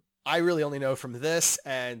I really only know from this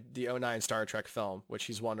and the 2009 Star Trek film, which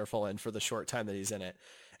he's wonderful in for the short time that he's in it.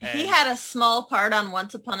 And he had a small part on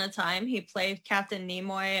Once Upon a Time. He played Captain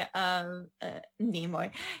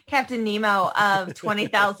Captain Nemo of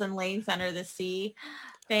 20,000 Leagues Under the Sea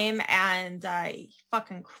fame, and he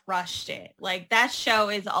fucking crushed it. Like, that show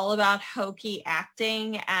is all about hokey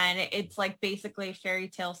acting, and it's like basically fairy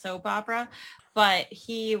tale soap opera, but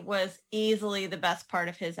he was easily the best part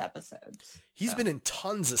of his episodes. He's been in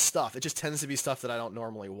tons of stuff. It just tends to be stuff that I don't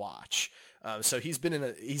normally watch. So he's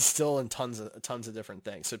still in tons of different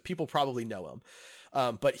things. So people probably know him.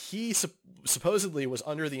 But he supposedly was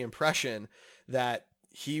under the impression that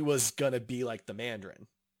he was going to be like the Mandarin.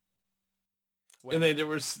 And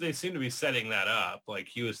they seem to be setting that up. Like,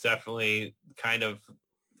 he was definitely kind of,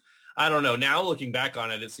 I don't know. Now looking back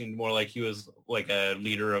on it, it seemed more like he was like a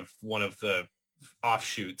leader of one of the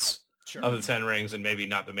offshoots of the Ten Rings, and maybe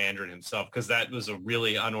not the Mandarin himself, because that was a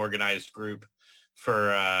really unorganized group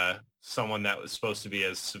for someone that was supposed to be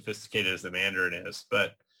as sophisticated as the Mandarin is.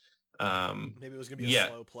 But maybe it was going to be a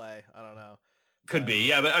slow play. I don't know. Could be.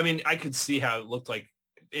 Yeah. But I mean, I could see how it looked like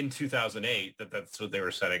in 2008 that's what they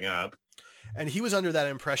were setting up. And he was under that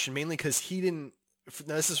impression mainly because he didn't,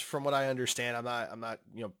 now this is from what I understand. I'm not,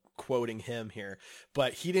 quoting him here,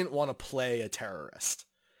 but he didn't want to play a terrorist.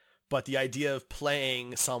 But the idea of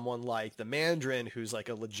playing someone like the Mandarin, who's like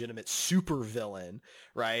a legitimate super villain,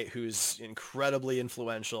 right? Who's incredibly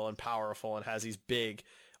influential and powerful and has these big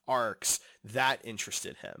arcs, that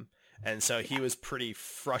interested him. And so he was pretty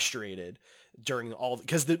frustrated during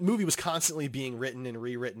because the movie was constantly being written and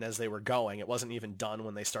rewritten as they were going. It wasn't even done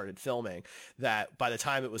when they started filming. That by the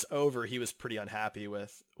time it was over, he was pretty unhappy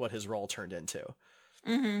with what his role turned into.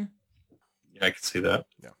 Mm-hmm. Yeah, I could see that.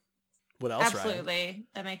 Yeah. What else? Absolutely. Ryan?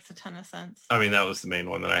 That makes a ton of sense. I mean, that was the main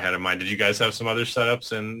one that I had in mind. Did you guys have some other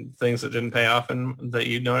setups and things that didn't pay off and that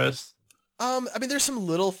you noticed? I mean, there's some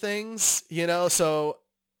little things, so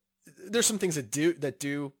there's some things that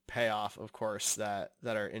do pay off, of course, that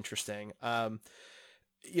are interesting.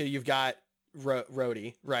 You've got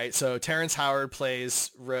Rhodey, right? So Terrence Howard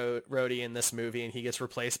plays Rhodey in this movie, and he gets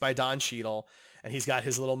replaced by Don Cheadle, and he's got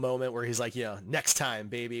his little moment where he's like, next time,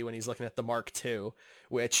 baby, when he's looking at the Mark II,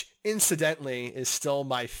 which incidentally is still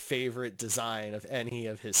my favorite design of any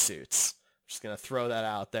of his suits. I'm just going to throw that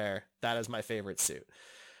out there. That is my favorite suit.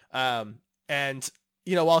 And,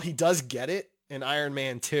 while he does get it in Iron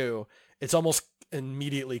Man 2, it's almost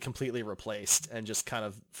immediately completely replaced and just kind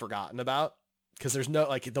of forgotten about, because there's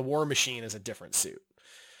no, the War Machine is a different suit,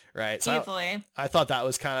 right? So I thought that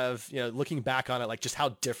was kind of, looking back on it, just how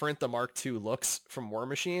different the Mark II looks from War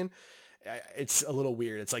Machine. It's a little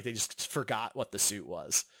weird. It's like they just forgot what the suit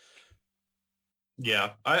was.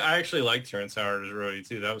 Yeah, I actually liked Terrence Howard as Rhodey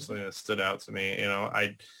too. That was something that stood out to me.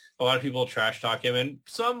 A lot of people trash talk him, and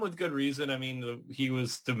some with good reason. I mean, he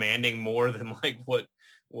was demanding more than what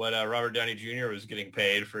Robert Downey Jr. was getting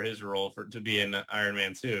paid for his role to be in Iron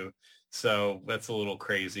Man 2. So that's a little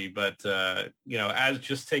crazy. But, as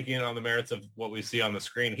just taking it on the merits of what we see on the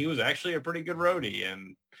screen, he was actually a pretty good Rhodey.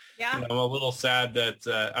 And I'm a little sad that,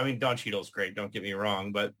 Don Cheadle's great, don't get me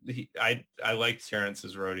wrong, but I liked Terrence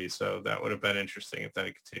as Rhodey, so that would have been interesting if that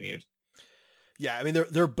had continued. Yeah, I mean,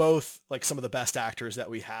 they're both some of the best actors that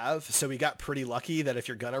we have. So we got pretty lucky that if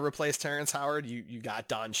you're going to replace Terrence Howard, you got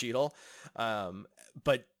Don Cheadle.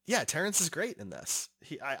 But yeah, Terrence is great in this.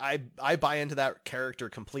 I buy into that character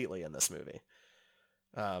completely in this movie.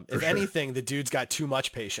 If anything, the dude's got too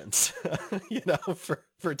much patience,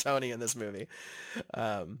 for Tony in this movie.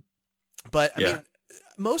 But I mean,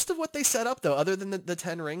 most of what they set up though, other than the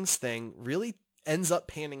Ten Rings thing, really ends up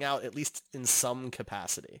panning out, at least in some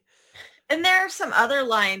capacity. And there are some other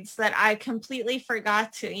lines that I completely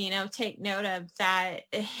forgot to, take note of that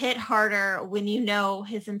hit harder when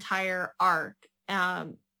his entire arc.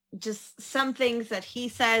 Just some things that he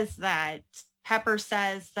says, that Pepper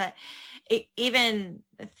says, that even,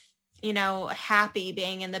 Happy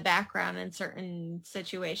being in the background in certain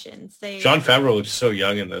situations. Jon Favreau looked so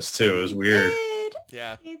young in this too. It was weird.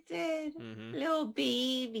 Yeah. He did. Mm-hmm. Little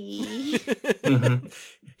baby. Mm-hmm.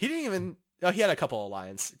 He didn't even... Oh, he had a couple of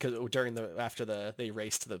lines because after they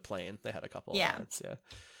raced to the plane, they had a couple of lines.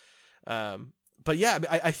 Yeah. But yeah,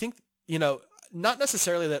 I think, not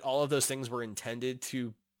necessarily that all of those things were intended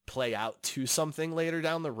to play out to something later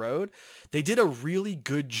down the road. They did a really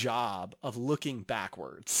good job of looking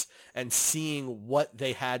backwards and seeing what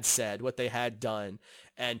they had said, what they had done,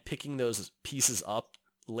 and picking those pieces up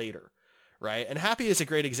later. Right. And Happy is a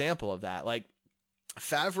great example of that.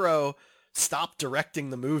 Favreau stopped directing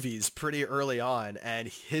the movies pretty early on, and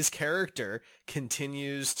his character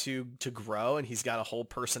continues to grow, and he's got a whole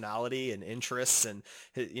personality and interests, and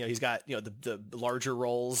he's got the larger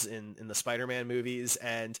roles in the Spider-Man movies,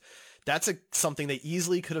 and that's something they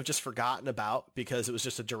easily could have just forgotten about because it was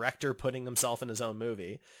just a director putting himself in his own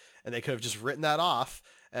movie, and they could have just written that off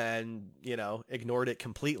and ignored it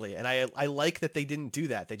completely. And I like that they didn't do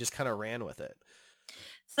that. They just kind of ran with it.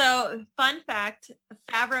 So, fun fact,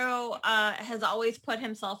 Favreau has always put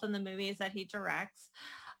himself in the movies that he directs.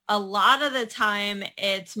 A lot of the time,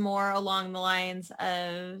 it's more along the lines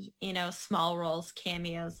of, small roles,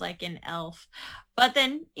 cameos, like in Elf. But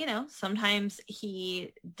then, sometimes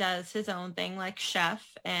he does his own thing, like Chef,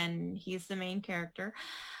 and he's the main character.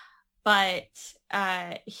 But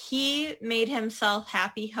he made himself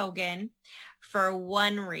Happy Hogan for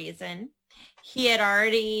one reason. He had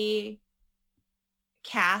already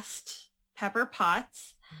cast Pepper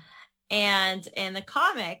Potts, And in the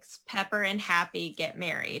comics, Pepper and Happy get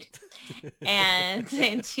married. And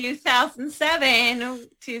in 2007,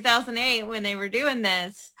 2008, when they were doing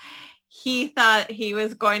this, he thought he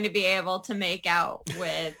was going to be able to make out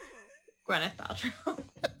with Gwyneth Paltrow.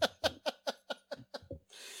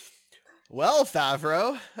 Well,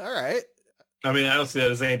 Favreau, all right. I mean, I don't see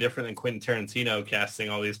that as any different than Quentin Tarantino casting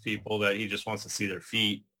all these people that he just wants to see their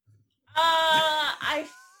feet. I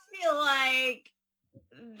feel like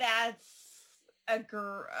that's a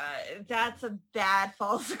bad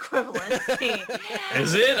false equivalency.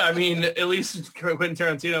 Is it? I mean, at least Quentin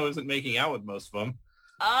Tarantino isn't making out with most of them.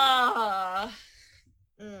 I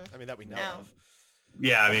mean, that we know of.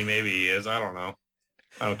 Yeah, I mean, maybe he is. I don't know.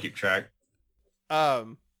 I don't keep track.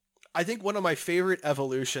 I think one of my favorite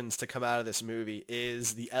evolutions to come out of this movie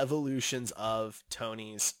is the evolutions of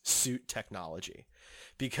Tony's suit technology,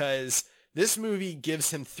 because this movie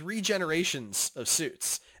gives him 3 generations of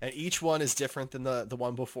suits, and each one is different than the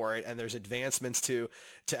one before it. And there's advancements to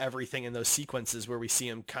everything in those sequences where we see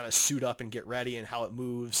him kind of suit up and get ready and how it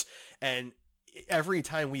moves. And every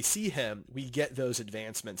time we see him, we get those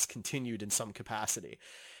advancements continued in some capacity.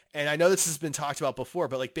 And I know this has been talked about before,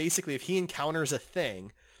 but like basically if he encounters a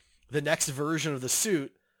thing, the next version of the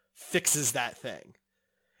suit fixes that thing.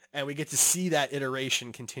 And we get to see that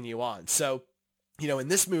iteration continue on. So, you know, in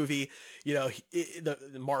this movie, you know, the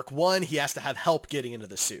Mark 1, he has to have help getting into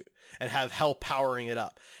the suit and have help powering it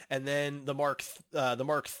up. And then the Mark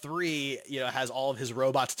 3, you know, has all of his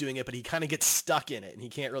robots doing it, but he kind of gets stuck in it and he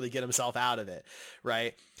can't really get himself out of it,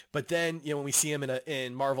 right? But then, you know, when we see him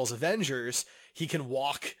in Marvel's Avengers, he can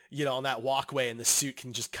walk, you know, on that walkway and the suit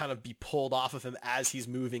can just kind of be pulled off of him as he's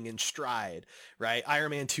moving in stride, right?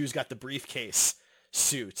 Iron Man 2's got the briefcase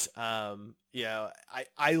suit. You know,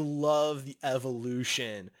 I love the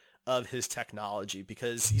evolution of his technology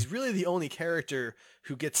because he's really the only character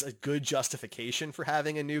who gets a good justification for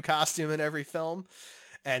having a new costume in every film.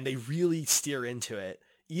 And they really steer into it,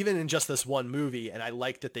 even in just this one movie. And I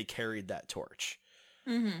like that they carried that torch.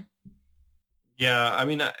 Mm-hmm. Yeah, I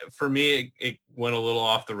mean, for me, it went a little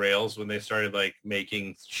off the rails when they started like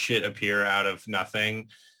making shit appear out of nothing.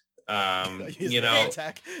 You know,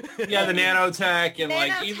 yeah, the nanotech and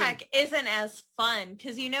like even nanotech isn't as fun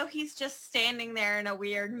because you know he's just standing there in a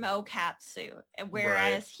weird mocap suit,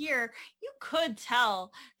 whereas here you could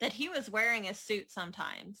tell that he was wearing a suit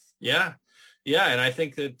sometimes. Yeah, and I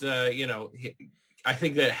think that you know, I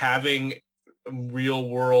think that having real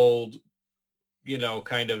world, you know,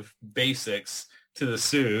 kind of basics to the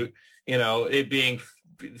suit, you know, it being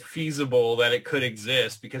feasible that it could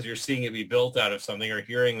exist because you're seeing it be built out of something or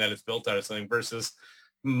hearing that it's built out of something versus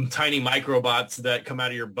tiny microbots that come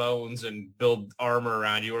out of your bones and build armor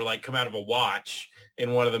around you, or like come out of a watch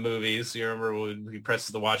in one of the movies. You remember when he presses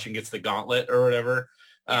the watch and gets the gauntlet or whatever?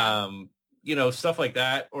 Yeah. You know, stuff like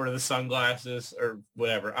that, or the sunglasses or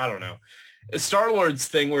whatever. I don't know. Star-Lord's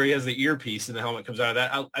thing where he has the earpiece and the helmet comes out of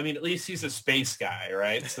that. I mean, at least he's a space guy,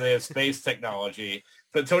 right? So they have space technology.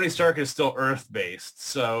 But Tony Stark is still Earth-based,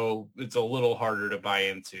 so it's a little harder to buy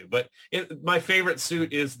into. But my favorite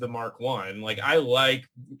suit is the Mark 1. Like, I like,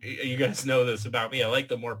 you guys know this about me, I like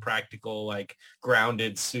the more practical, like,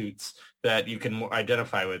 grounded suits that you can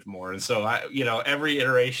identify with more. And so, you know, every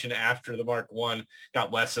iteration after the Mark 1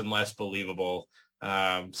 got less and less believable.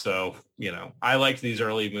 So, you know, I liked these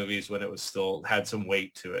early movies when it was still had some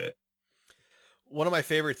weight to it. One of my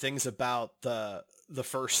favorite things about the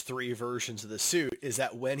first 3 versions of the suit is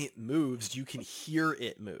that when it moves, you can hear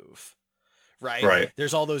it move, right?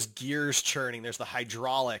 There's all those gears churning. There's the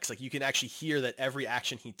hydraulics. Like you can actually hear that every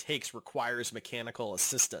action he takes requires mechanical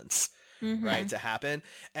assistance, right, to happen.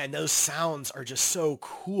 And those sounds are just so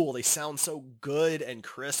cool. They sound so good and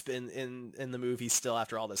crisp in the movie still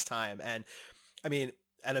after all this time. And I mean,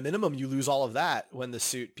 at a minimum, you lose all of that when the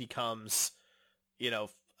suit becomes, you know,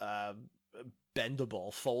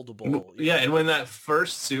 bendable, foldable. Yeah, and when that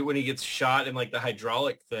first suit, when he gets shot in like the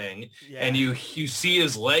hydraulic thing, and you see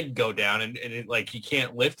his leg go down and it, like he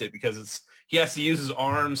can't lift it because he has to use his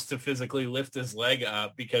arms to physically lift his leg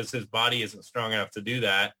up because his body isn't strong enough to do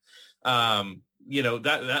that. You know,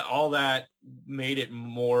 that all that made it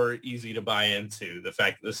more easy to buy into the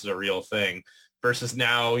fact that this is a real thing versus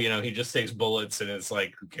now, you know, he just takes bullets and it's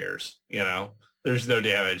like, who cares? You know, there's no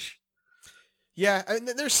damage. Yeah, and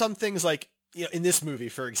there's some things like, you know, in this movie,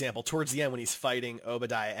 for example, towards the end when he's fighting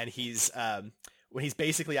Obadiah and he's when he's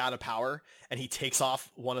basically out of power and he takes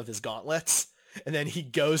off one of his gauntlets, And then he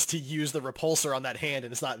goes to use the repulsor on that hand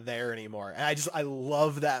and it's not there anymore. And I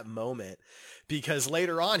love that moment because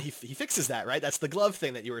later on he fixes that, right? That's the glove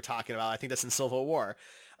thing that you were talking about. I think that's in Civil War,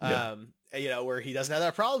 where he doesn't have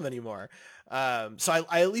that problem anymore. So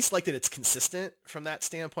I at least like that it's consistent from that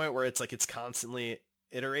standpoint where it's like it's constantly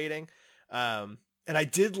iterating. And I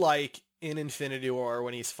did like in Infinity War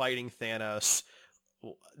when he's fighting Thanos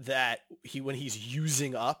that when he's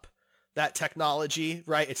using up that technology,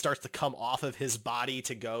 right, it starts to come off of his body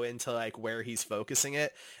to go into like where he's focusing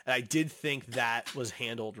it. And I did think that was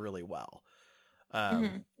handled really well.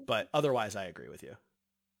 But otherwise I agree with you.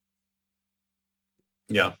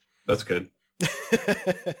 Yeah, that's good.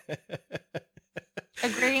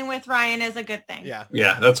 Agreeing with Ryan is a good thing.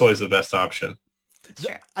 Yeah, that's always the best option.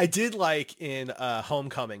 Sure. I did like in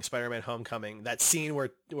Homecoming, Spider-Man Homecoming, that scene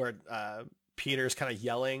where Peter's kind of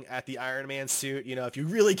yelling at the Iron Man suit, if you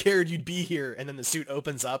really cared, you'd be here. And then the suit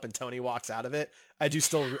opens up and Tony walks out of it. I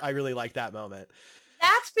really like that moment.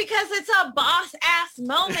 That's because it's a boss ass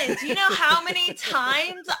moment. Do you know how many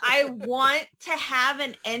times I want to have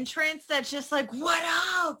an entrance that's just like, what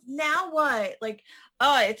up? Now what? Like,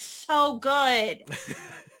 oh, it's so good.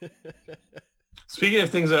 Speaking of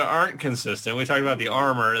things that aren't consistent, we talked about the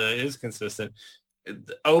armor that is consistent.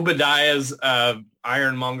 Obadiah's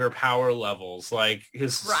Ironmonger power levels, like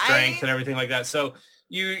his strength and everything like that. So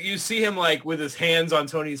you see him like with his hands on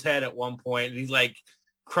Tony's head at one point, and he's like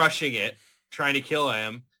crushing it, trying to kill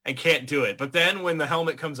him, and can't do it. But then when the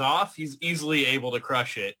helmet comes off, he's easily able to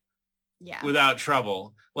crush it without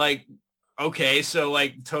trouble. Like, okay, so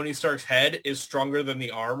like Tony Stark's head is stronger than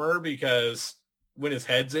the armor because when his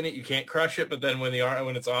head's in it, you can't crush it, but then when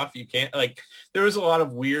it's off, you can't. Like, there was a lot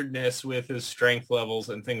of weirdness with his strength levels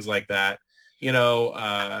and things like that. It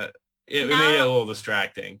made it a little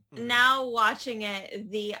distracting. Now watching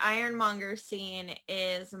it, the Ironmonger scene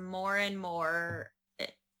is more and more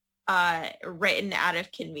written out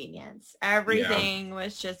of convenience. Everything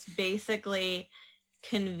was just basically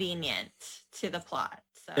convenient to the plot.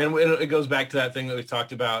 So. And it goes back to that thing that we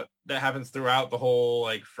talked about that happens throughout the whole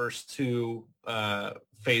like first two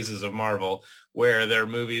phases of Marvel, where their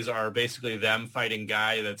movies are basically them fighting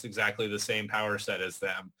guy that's exactly the same power set as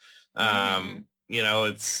them.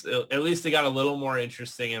 It's at least they got a little more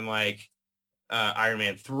interesting in like Iron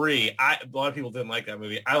Man 3. A lot of people didn't like that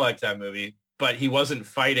movie. I liked that movie, but he wasn't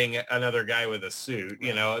fighting another guy with a suit.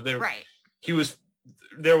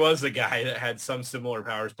 There was a guy that had some similar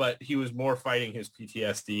powers, but he was more fighting his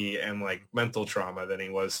PTSD and like mental trauma than he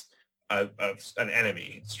was an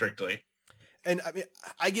enemy strictly. And I mean,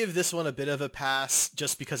 I give this one a bit of a pass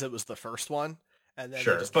just because it was the first one. And then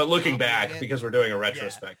sure, but looking back, because we're doing a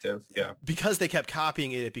retrospective, because they kept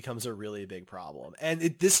copying it, it becomes a really big problem. And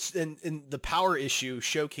the power issue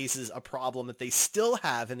showcases a problem that they still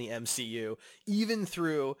have in the MCU, even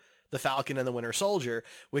through the Falcon and the Winter Soldier,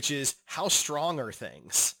 which is how strong are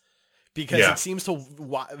things? Because it seems to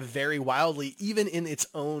vary wildly, even in its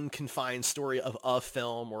own confined story of a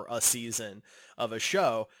film or a season of a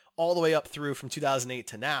show, all the way up through from 2008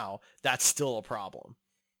 to now. That's still a problem.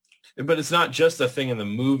 But it's not just a thing in the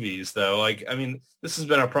movies, though. Like, I mean, this has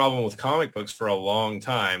been a problem with comic books for a long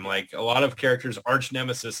time. Like, a lot of characters' arch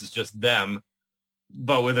nemesis is just them,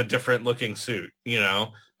 but with a different looking suit,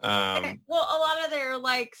 Well, a lot of their,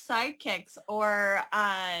 like, sidekicks or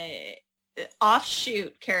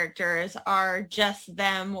offshoot characters are just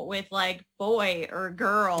them with, like, boy or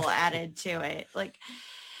girl added to it. Like,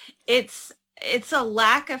 it's a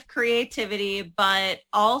lack of creativity, but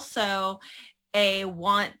also a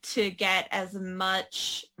want to get as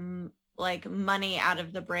much like money out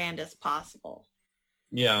of the brand as possible.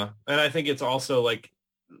 Yeah. And I think it's also like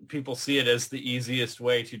people see it as the easiest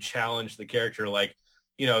way to challenge the character. Like,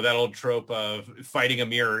 that old trope of fighting a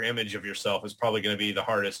mirror image of yourself is probably going to be the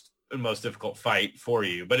hardest and most difficult fight for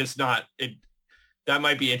you, but it's not, that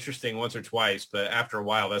might be interesting once or twice, but after a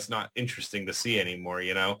while, that's not interesting to see anymore.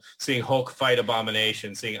 Seeing Hulk fight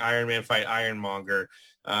Abomination, seeing Iron Man fight Ironmonger,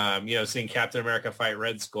 seeing Captain America fight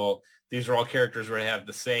Red Skull. These are all characters where they have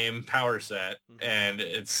the same power set, and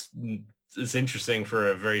it's interesting for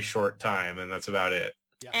a very short time, and that's about it.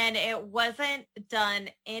 Yeah. And it wasn't done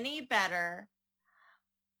any better.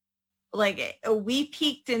 Like, we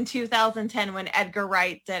peaked in 2010 when Edgar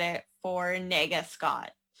Wright did it for Nega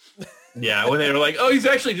Scott. Yeah, when they were like, oh, he's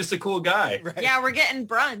actually just a cool guy. Right. Yeah, we're getting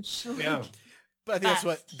brunch. Yeah. But I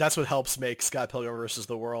think that's what helps make Scott Pilgrim versus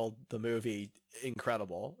the World, the movie,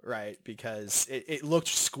 incredible, right? Because it looked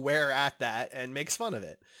square at that and makes fun of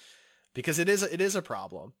it. Because it is a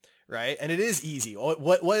problem, right? And it is easy.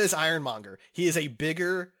 What is Ironmonger? He is a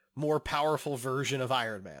bigger, more powerful version of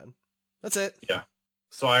Iron Man. That's it. Yeah.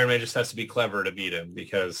 So Iron Man just has to be clever to beat him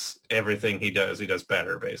because everything he does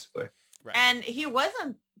better, basically. Right. And he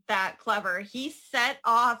wasn't that clever. He set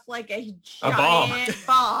off like a bomb. giant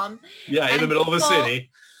bomb. Yeah, in the middle of a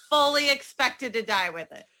city. Fully expected to die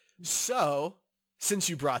with it. So, since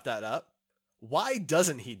you brought that up, why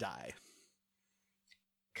doesn't he die?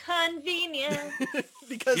 Convenient.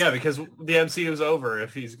 because the MCU is over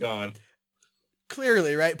if he's gone.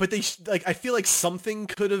 Clearly, right? But they I feel like something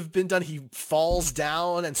could have been done. He falls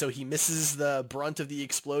down, and so he misses the brunt of the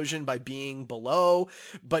explosion by being below.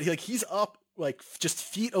 But he's up like just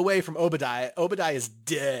feet away from Obadiah. Obadiah is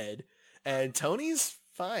dead, and Tony's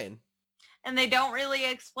fine. And they don't really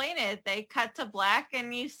explain it. They cut to black,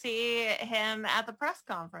 and you see him at the press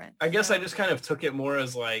conference. I guess I just kind of took it more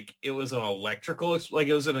as like it was an electrical, like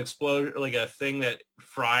it was an explosion, like a thing that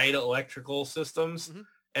fried electrical systems. Mm-hmm.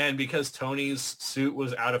 And because Tony's suit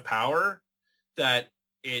was out of power, that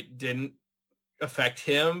it didn't affect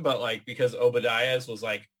him. But like because Obadiah's was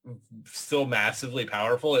like still massively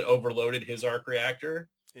powerful, it overloaded his arc reactor.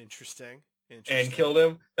 Interesting. And killed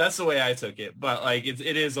him. That's the way I took it. But like it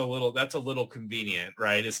is a little, that's a little convenient,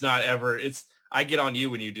 right? It's not ever, I get on you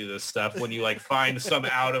when you do this stuff, when you like find some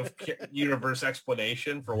out of universe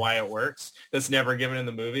explanation for why it works that's never given in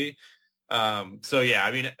the movie. So yeah,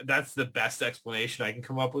 I mean, that's the best explanation I can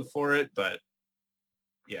come up with for it, but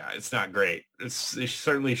yeah, it's not great. It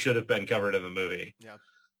certainly should have been covered in the movie. Yeah,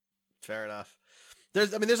 fair enough.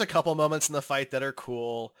 There's a couple moments in the fight that are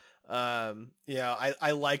cool.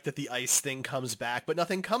 I like that the ice thing comes back, but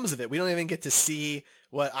nothing comes of it. We don't even get to see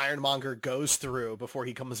what Ironmonger goes through before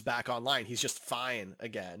he comes back online. He's just fine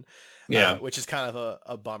again. Yeah. Which is kind of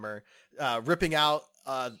a bummer. Ripping out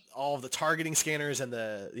all of the targeting scanners and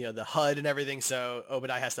the HUD and everything, so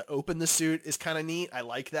Obadiah has to open the suit is kind of neat. I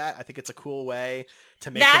like that. I think it's a cool way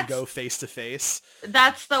to make him go face to face.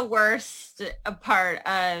 That's the worst part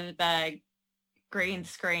of the green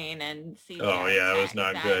screen and CGI. Oh yeah, it was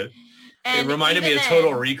not good. And it reminded me of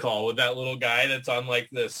Total Recall with that little guy that's on like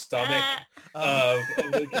the stomach of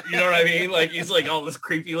you know what I mean? Like he's like all this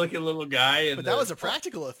creepy looking little guy. And but that was a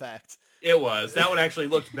practical effect. It was. That one actually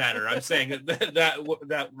looked better. I'm saying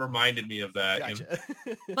that reminded me of that. Gotcha.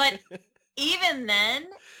 But even then,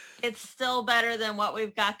 it's still better than what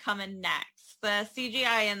we've got coming next. The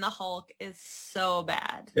CGI in the Hulk is so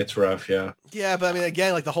bad. It's rough, yeah. Yeah, but I mean,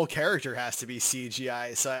 again, like the whole character has to be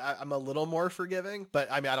CGI, so I'm a little more forgiving.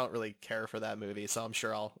 But I mean, I don't really care for that movie, so I'm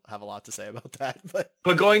sure I'll have a lot to say about that.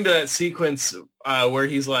 But going to that sequence where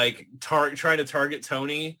he's like trying to target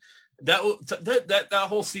Tony, that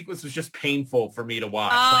whole sequence was just painful for me to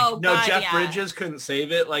watch. Oh, like, no, God, Jeff yeah. Bridges couldn't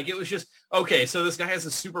save it. Like it was just okay. So this guy has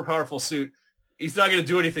a super powerful suit. He's not going to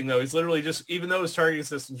do anything, though. He's literally just, even though his targeting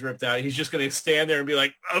system's ripped out, he's just going to stand there and be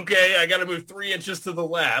like, okay, I got to move 3 inches to the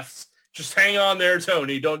left. Just hang on there,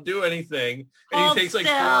 Tony. Don't do anything. And he takes like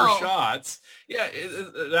 4 shots. Yeah,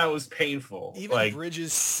 that was painful. Even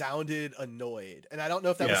Bridges sounded annoyed. And I don't know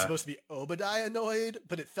if that was supposed to be Obadiah annoyed,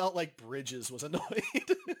 but it felt like Bridges was annoyed.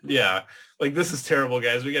 Yeah. Like, this is terrible,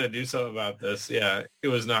 guys. We got to do something about this. Yeah, it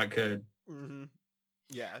was not good. Mm-hmm.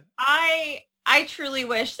 Yeah. I truly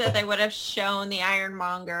wish that they would have shown the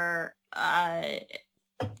Ironmonger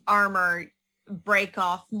armor break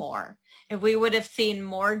off more. If we would have seen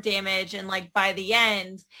more damage, and like by the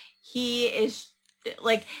end, he is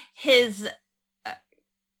like his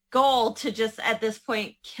goal to just at this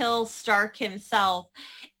point kill Stark himself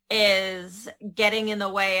is getting in the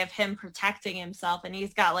way of him protecting himself, and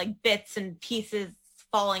he's got like bits and pieces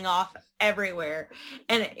falling off everywhere,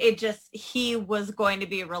 and he was going to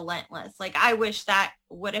be relentless. Like I wish that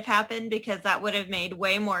would have happened, because that would have made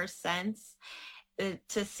way more sense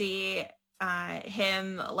to see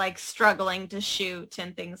him like struggling to shoot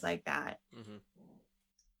and things like that. Mm-hmm.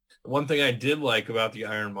 One thing I did like about the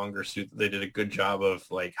Ironmonger suit that they did a good job of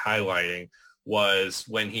like highlighting was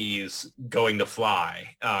when he's going to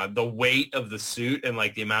fly, the weight of the suit and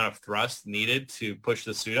like the amount of thrust needed to push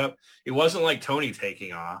the suit up. It wasn't like Tony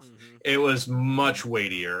taking off. Mm-hmm. It was much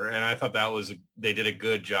weightier. And I thought they did a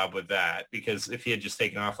good job with that, because if he had just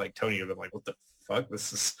taken off like Tony would have been like, what the fuck?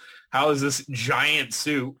 How is this giant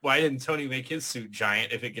suit? Why didn't Tony make his suit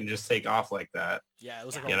giant if it can just take off like that? Yeah, it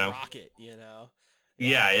was like a rocket,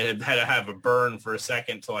 Yeah, it had to have a burn for a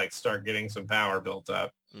second to like start getting some power built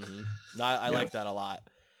up. Mm-hmm. No, I like that a lot.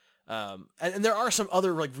 And there are some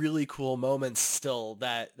other like really cool moments still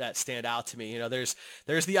that stand out to me. There's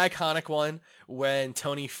the iconic one when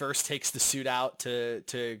Tony first takes the suit out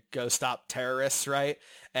to go stop terrorists, right?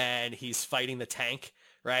 And he's fighting the tank,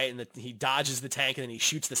 right? And he dodges the tank, and then he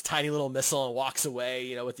shoots this tiny little missile and walks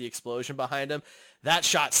away, with the explosion behind him. That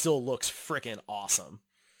shot still looks freaking awesome.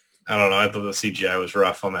 I don't know. I thought the CGI was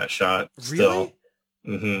rough on that shot. Still.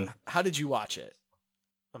 Really? How did you watch it?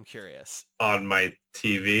 I'm curious. On my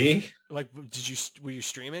TV. Like, were you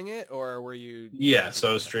streaming it or were you? Yeah,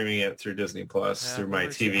 so I was streaming it through Disney Plus through my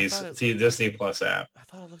Disney Plus app. I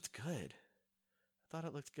thought it looked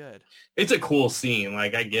good. It's a cool scene.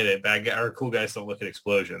 Like, I get it. Cool guys don't look at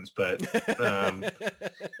explosions, but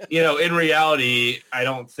in reality, I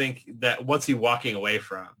don't think that. What's he walking away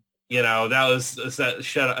from?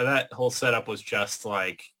 That whole setup was just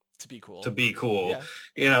like to be cool.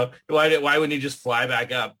 Yeah. Why wouldn't he just fly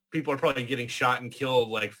back up? People are probably getting shot and killed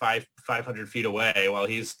like 500 feet away while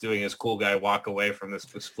he's doing his cool guy walk away from this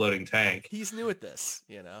exploding tank. He's new at this,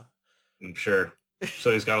 I'm sure.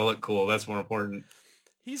 So he's got to look cool. That's more important.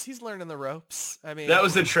 He's learning the ropes. I mean, that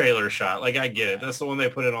was the trailer shot. Like, I get it. That's the one they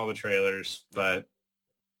put in all the trailers, but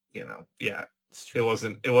yeah, it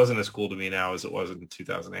wasn't as cool to me now as it was in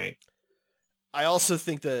 2008. I also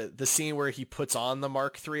think the scene where he puts on the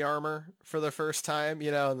Mark III armor for the first time,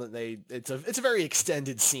 and it's a very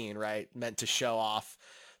extended scene, right? Meant to show off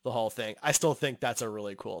the whole thing. I still think that's a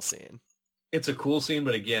really cool scene. It's a cool scene,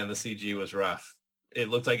 but again, the CG was rough. It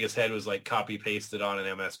looked like his head was like copy pasted on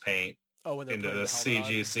an MS Paint into the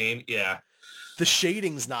CG scene. Yeah. The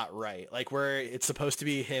shading's not right. Like, where it's supposed to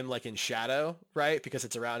be him like in shadow, right? Because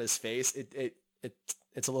it's around his face.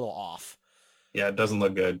 It's a little off. Yeah, it doesn't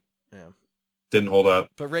look good. Yeah. Didn't hold up.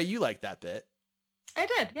 But Ray, you like that bit. I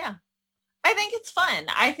did, yeah. I think it's fun.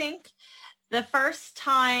 I think the first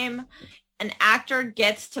time an actor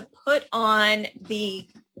gets to put on the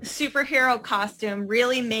superhero costume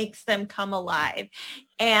really makes them come alive.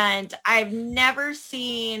 And I've never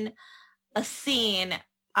seen a scene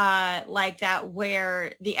like that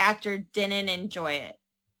where the actor didn't enjoy it.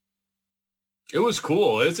 It was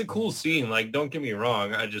cool. It's a cool scene. Like, don't get me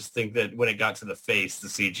wrong. I just think that when it got to the face, the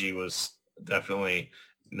CG was definitely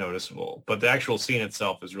noticeable, but the actual scene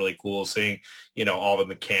itself is really cool. Seeing, all the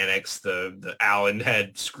mechanics, the Allen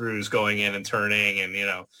head screws going in and turning, and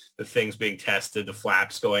the things being tested, the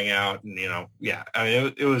flaps going out, and yeah. I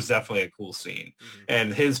mean, it was definitely a cool scene,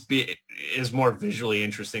 and his is more visually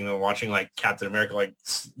interesting than watching like Captain America like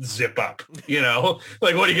zip up.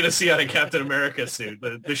 Like, what are you gonna see on a Captain America suit?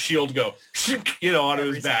 The shield go,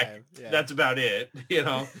 onto his back. Yeah. That's about it.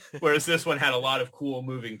 Whereas this one had a lot of cool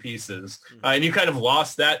moving pieces, and you kind of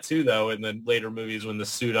lost that too, though, in the later movies when the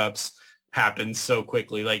suit ups happened so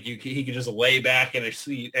quickly. Like, he could just lay back in a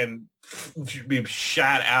seat and be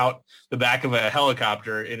shot out the back of a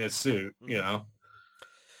helicopter in his suit. Yeah.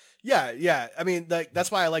 I mean,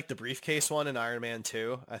 that's why I like the briefcase one in Iron Man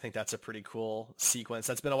 2. I think that's a pretty cool sequence.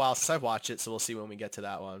 That's been a while since I've watched it, so we'll see when we get to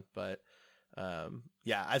that one. But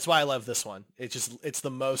yeah, that's why I love this one. It's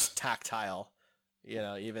the most tactile,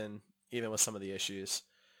 even with some of the issues.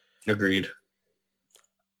 Agreed.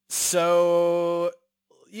 So,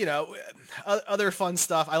 other fun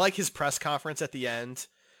stuff. I like his press conference at the end.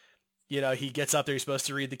 He gets up there. He's supposed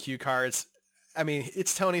to read the cue cards. I mean,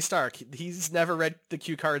 it's Tony Stark. He's never read the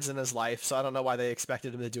cue cards in his life, so I don't know why they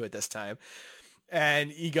expected him to do it this time.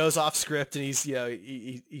 And he goes off script, and he's,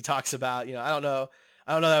 he talks about, I don't know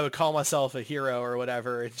that I would call myself a hero or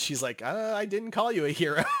whatever. And she's like, I didn't call you a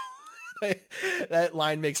hero. That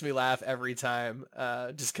line makes me laugh every time,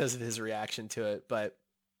 just because of his reaction to it. But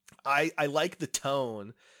I like the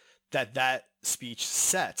tone that speech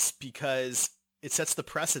sets, because it sets the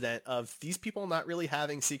precedent of these people not really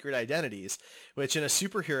having secret identities, which in a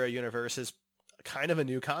superhero universe is kind of a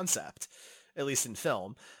new concept, at least in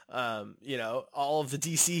film. All of the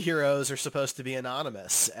DC heroes are supposed to be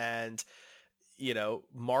anonymous, and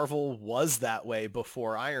Marvel was that way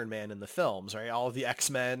before Iron Man in the films, right? All of the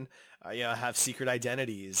X-Men, have secret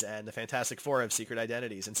identities, and the Fantastic Four have secret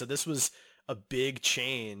identities. And so this was a big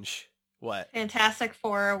change. What? Fantastic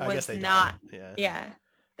Four was not. Don't. Yeah.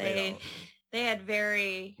 They had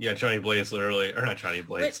very... Yeah, Johnny Blaze literally, or not Johnny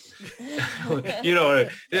Blaze.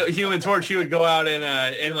 Human Torch, he would go out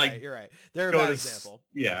and like... You're right. They're a bad example.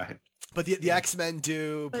 Yeah. But the X-Men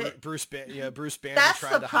do. Bruce Banner. That's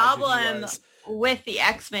tried the to hide who he problem was. with the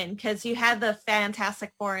X-Men, because you had the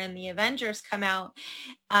Fantastic Four and the Avengers come out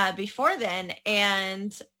before then,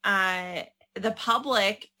 and the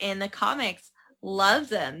public in the comics love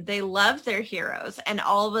them. They love their heroes, and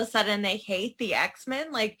all of a sudden they hate the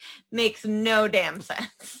X-Men. Like, makes no damn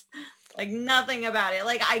sense. Like, nothing about it.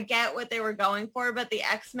 Like, I get what they were going for, but the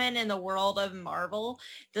X-Men in the world of Marvel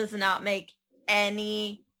does not make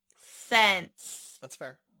any sense. That's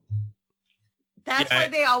fair. That's why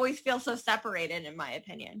they always feel so separated, in my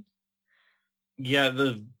opinion. Yeah,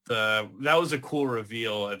 that was a cool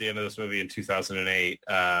reveal at the end of this movie in 2008.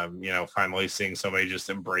 Finally seeing somebody just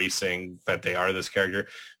embracing that they are this character.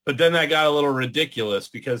 But then that got a little ridiculous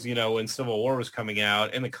because, when Civil War was coming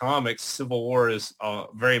out, in the comics, Civil War is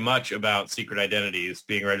very much about secret identities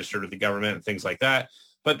being registered with the government and things like that.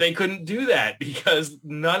 But they couldn't do that because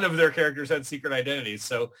none of their characters had secret identities.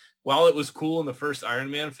 So while it was cool in the first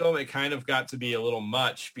Iron Man film, it kind of got to be a little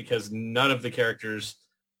much because none of the characters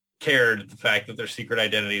cared the fact that their secret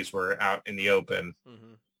identities were out in the open.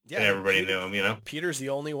 Mm-hmm. And everybody knew them, Peter's the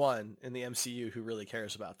only one in the MCU who really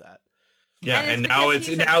cares about that. Yeah, and now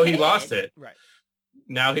he lost it. Right.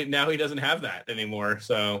 Now he doesn't have that anymore.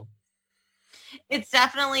 So it's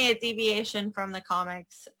definitely a deviation from the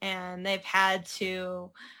comics, and they've had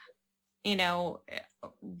to,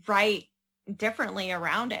 write differently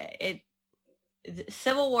around it.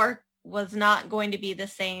 Civil War was not going to be the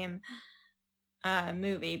same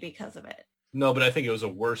movie because of it. No, but I think it was a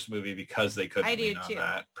worse movie because they couldn't lean on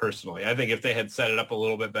that, personally. I think if they had set it up a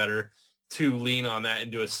little bit better to lean on that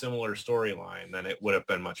and do a similar storyline, then it would have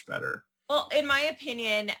been much better. Well, in my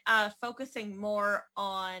opinion, focusing more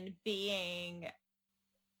on being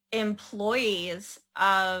employees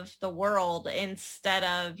of the world instead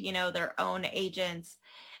of, their own agents,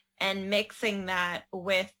 and mixing that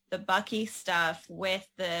with the Bucky stuff, with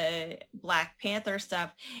the Black Panther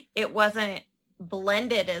stuff, it wasn't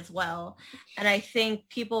blended as well. And I think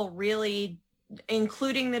people really,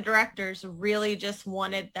 including the directors, really just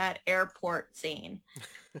wanted that airport scene.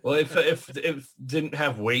 Well, if it didn't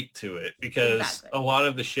have weight to it, because a lot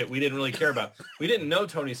of the shit we didn't really care about. We didn't know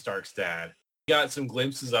Tony Stark's dad. We got some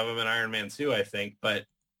glimpses of him in Iron Man 2, I think, but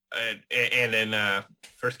and in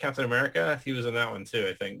first Captain America, he was in that one too,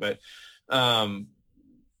 I think. But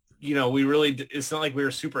we really, it's not like we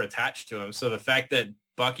were super attached to him. So the fact that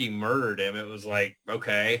Bucky murdered him, it was like,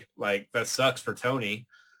 okay, like that sucks for Tony,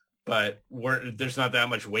 but there's not that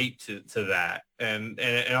much weight to that. And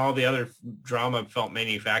all the other drama felt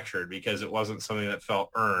manufactured because it wasn't something that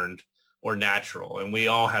felt earned or natural. And we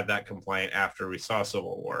all had that complaint after we saw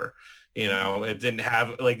Civil War. It didn't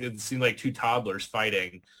have, it seemed like two toddlers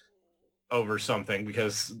fighting over something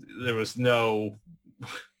because there was no,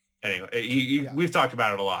 anyway, we've talked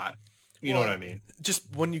about it a lot. You know what I mean? Just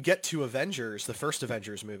when you get to Avengers, the first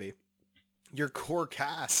Avengers movie, your core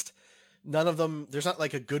cast, none of them, there's not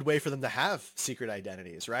like a good way for them to have secret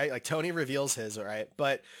identities, right? Like Tony reveals his, all right?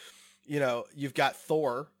 But, you've got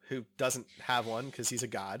Thor, who doesn't have one because he's a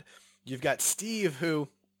god. You've got Steve, who,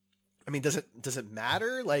 does it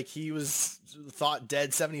matter? Like, he was thought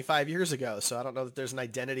dead 75 years ago, so I don't know that there's an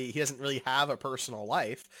identity. He doesn't really have a personal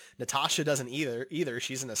life. Natasha doesn't either.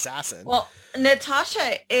 She's an assassin. Well,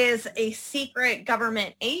 Natasha is a secret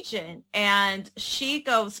government agent, and she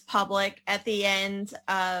goes public at the end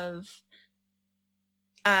of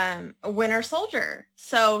Winter Soldier.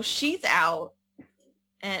 So she's out.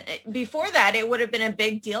 And before that, it would have been a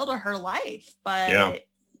big deal to her life, but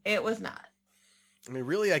it was not.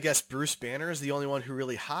 Really, I guess Bruce Banner is the only one who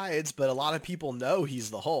really hides, but a lot of people know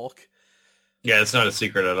he's the Hulk. Yeah, it's not a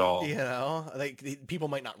secret at all. People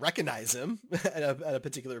might not recognize him at a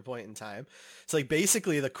particular point in time. It's like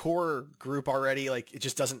basically the core group already, it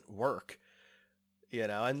just doesn't work.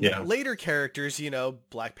 And later characters,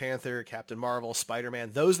 Black Panther, Captain Marvel,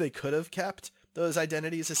 Spider-Man, those they could have kept those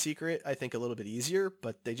identities a secret, I think a little bit easier,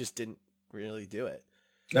 but they just didn't really do it.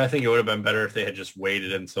 I think it would have been better if they had just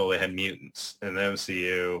waited until they had mutants in the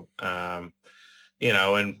MCU,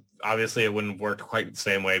 and obviously it wouldn't have worked quite the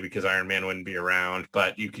same way because Iron Man wouldn't be around,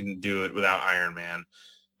 but you can do it without Iron Man.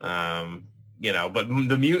 But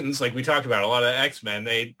the mutants, like we talked about, a lot of X-Men,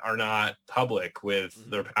 they are not public with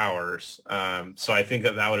their powers. So I think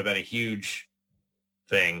that would have been a huge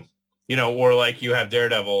thing. Or like you have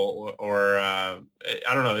Daredevil or I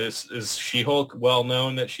don't know, is She-Hulk well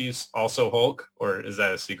known that she's also Hulk, or is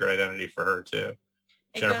that a secret identity for her too?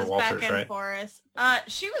 Jennifer Walters, back and forth.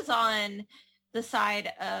 She was on the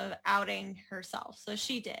side of outing herself, so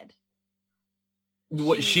she did.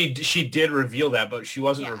 She did reveal that, but she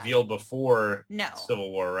wasn't revealed before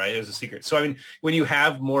Civil War, right? It was a secret. So when you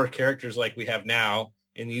have more characters like we have now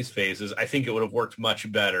in these phases, I think it would have worked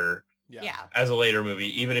much better. Yeah. As a later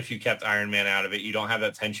movie, even if you kept Iron Man out of it, you don't have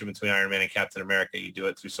that tension between Iron Man and Captain America. You do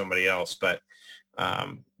it through somebody else. But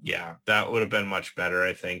that would have been much better,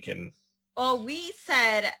 I think. And well, we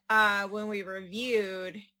said when we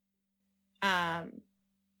reviewed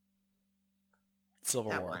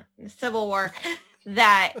Civil War,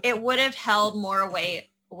 that it would have held more weight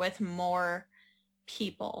with more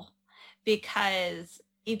people, because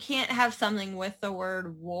you can't have something with the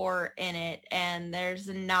word war in it and there's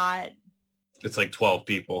not. It's like 12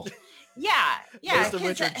 people. Yeah. Most of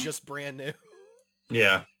which are just brand new.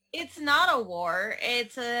 Yeah. It's not a war.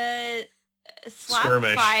 It's a slap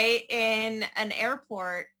Skirmish. fight in an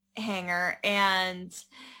airport hangar, and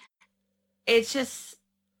it's just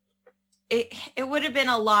it would have been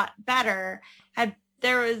a lot better had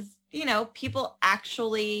there was, people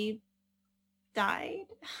actually died.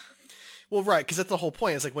 Well, right, because that's the whole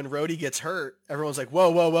point. It's like when Rhodey gets hurt, everyone's like, whoa,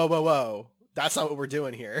 whoa, whoa, whoa, whoa. That's not what we're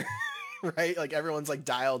doing here. Right? Like everyone's like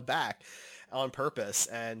dialed back on purpose.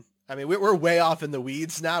 And I mean, we're way off in the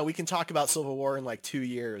weeds now. We can talk about Civil War in like 2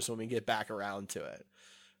 years when we get back around to it,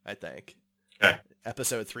 I think. Okay.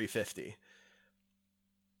 Episode 350.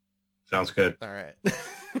 Sounds good. All right.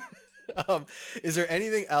 Is there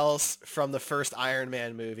anything else from the first Iron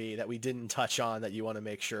Man movie that we didn't touch on that you want to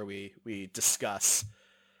make sure we discuss?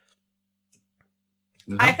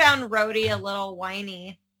 I found Rhodey a little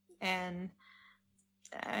whiny, and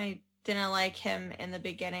I didn't like him in the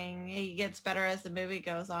beginning. He gets better as the movie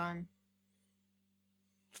goes on.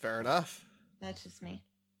 Fair enough. That's just me.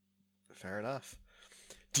 Fair enough.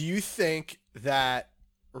 Do you think that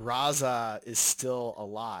Raza is still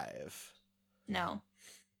alive? No.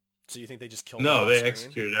 So you think they just killed him? No, off they screen?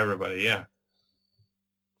 executed everybody. Yeah.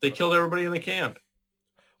 They killed everybody in the camp.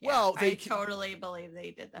 Well, I totally believe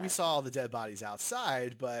they did that. We saw all the dead bodies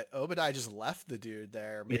outside, but Obadiah just left the dude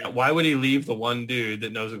there. Yeah, why would he leave the one dude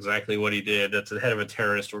that knows exactly what he did, that's the head of a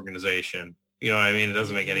terrorist organization? You know what I mean? It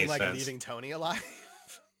doesn't make any like sense. Leaving Tony alive?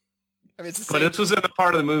 I mean, it's the But same. this was in the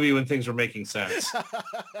part of the movie when things were making sense.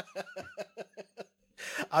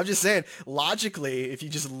 I'm just saying, logically, if you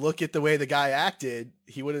just look at the way the guy acted,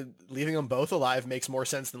 he would have leaving them both alive makes more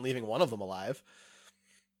sense than leaving one of them alive.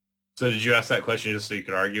 So did you ask that question just so you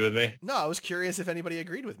could argue with me? No, I was curious if anybody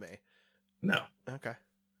agreed with me. No. Okay.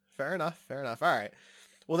 Fair enough. Fair enough. All right.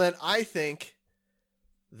 Well, then I think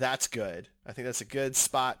that's good. I think that's a good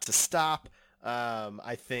spot to stop.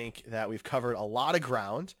 I think that we've covered a lot of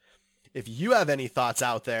ground. If you have any thoughts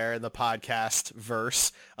out there in the podcast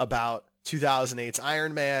verse about 2008's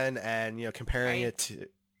Iron Man and, comparing it to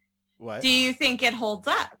what? Do you think it holds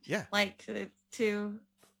up? Yeah. Like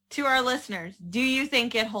to our listeners, do you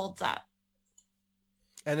think it holds up?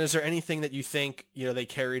 And is there anything that you think, they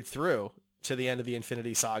carried through to the end of the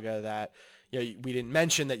Infinity Saga that, we didn't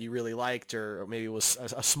mention that you really liked, or maybe it was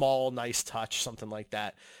a small, nice touch, something like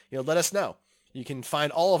that? Let us know. You can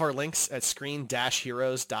find all of our links at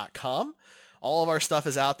screen-heroes.com. All of our stuff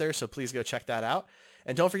is out there, so please go check that out.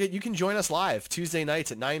 And don't forget, you can join us live Tuesday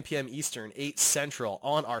nights at 9 p.m. Eastern, 8 Central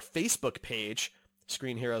on our Facebook page,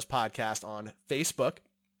 Screen Heroes Podcast on Facebook.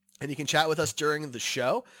 And you can chat with us during the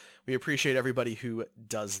show. We appreciate everybody who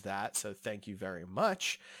does that, so thank you very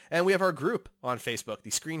much. And we have our group on Facebook,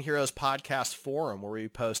 the Screen Heroes Podcast Forum, where we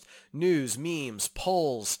post news, memes,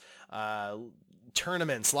 polls,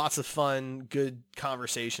 tournaments, lots of fun, good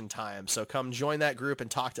conversation time. So come join that group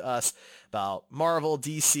and talk to us about Marvel,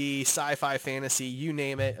 DC, sci-fi, fantasy, you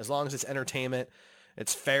name it. As long as it's entertainment,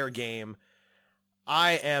 it's fair game.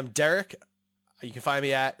 I am Derek. You can find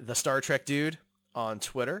me at The Star Trek Dude on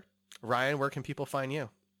Twitter. Ryan, where can people find you?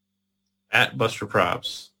 At Buster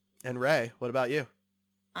Props. And Ray, what about you?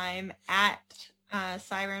 I'm at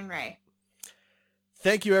Siren Ray.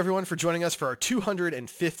 Thank you, everyone, for joining us for our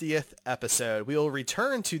 250th episode. We will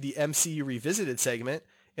return to the MCU Revisited segment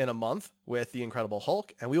in a month with The Incredible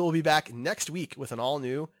Hulk, and we will be back next week with an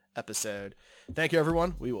all-new episode. Thank you,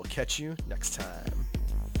 everyone. We will catch you next time.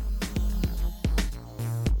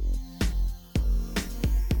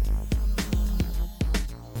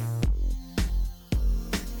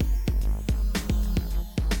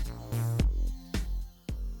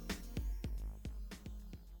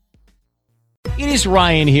 It is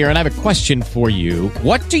Ryan here, and I have a question for you.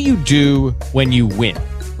 What do you do when you win?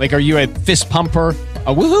 Like, are you a fist pumper,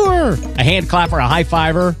 a woohooer, a hand clapper, a high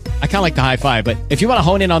fiver? I kind of like the high five, but if you want to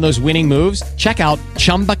hone in on those winning moves, check out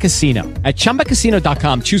Chumba Casino. At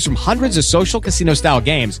ChumbaCasino.com, choose from hundreds of social casino-style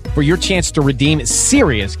games for your chance to redeem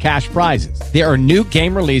serious cash prizes. There are new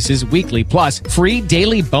game releases weekly, plus free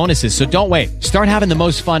daily bonuses, so don't wait. Start having the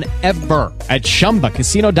most fun ever at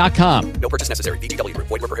ChumbaCasino.com. No purchase necessary. VGW Group.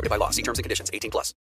 Void where prohibited by law. See terms and conditions. 18+.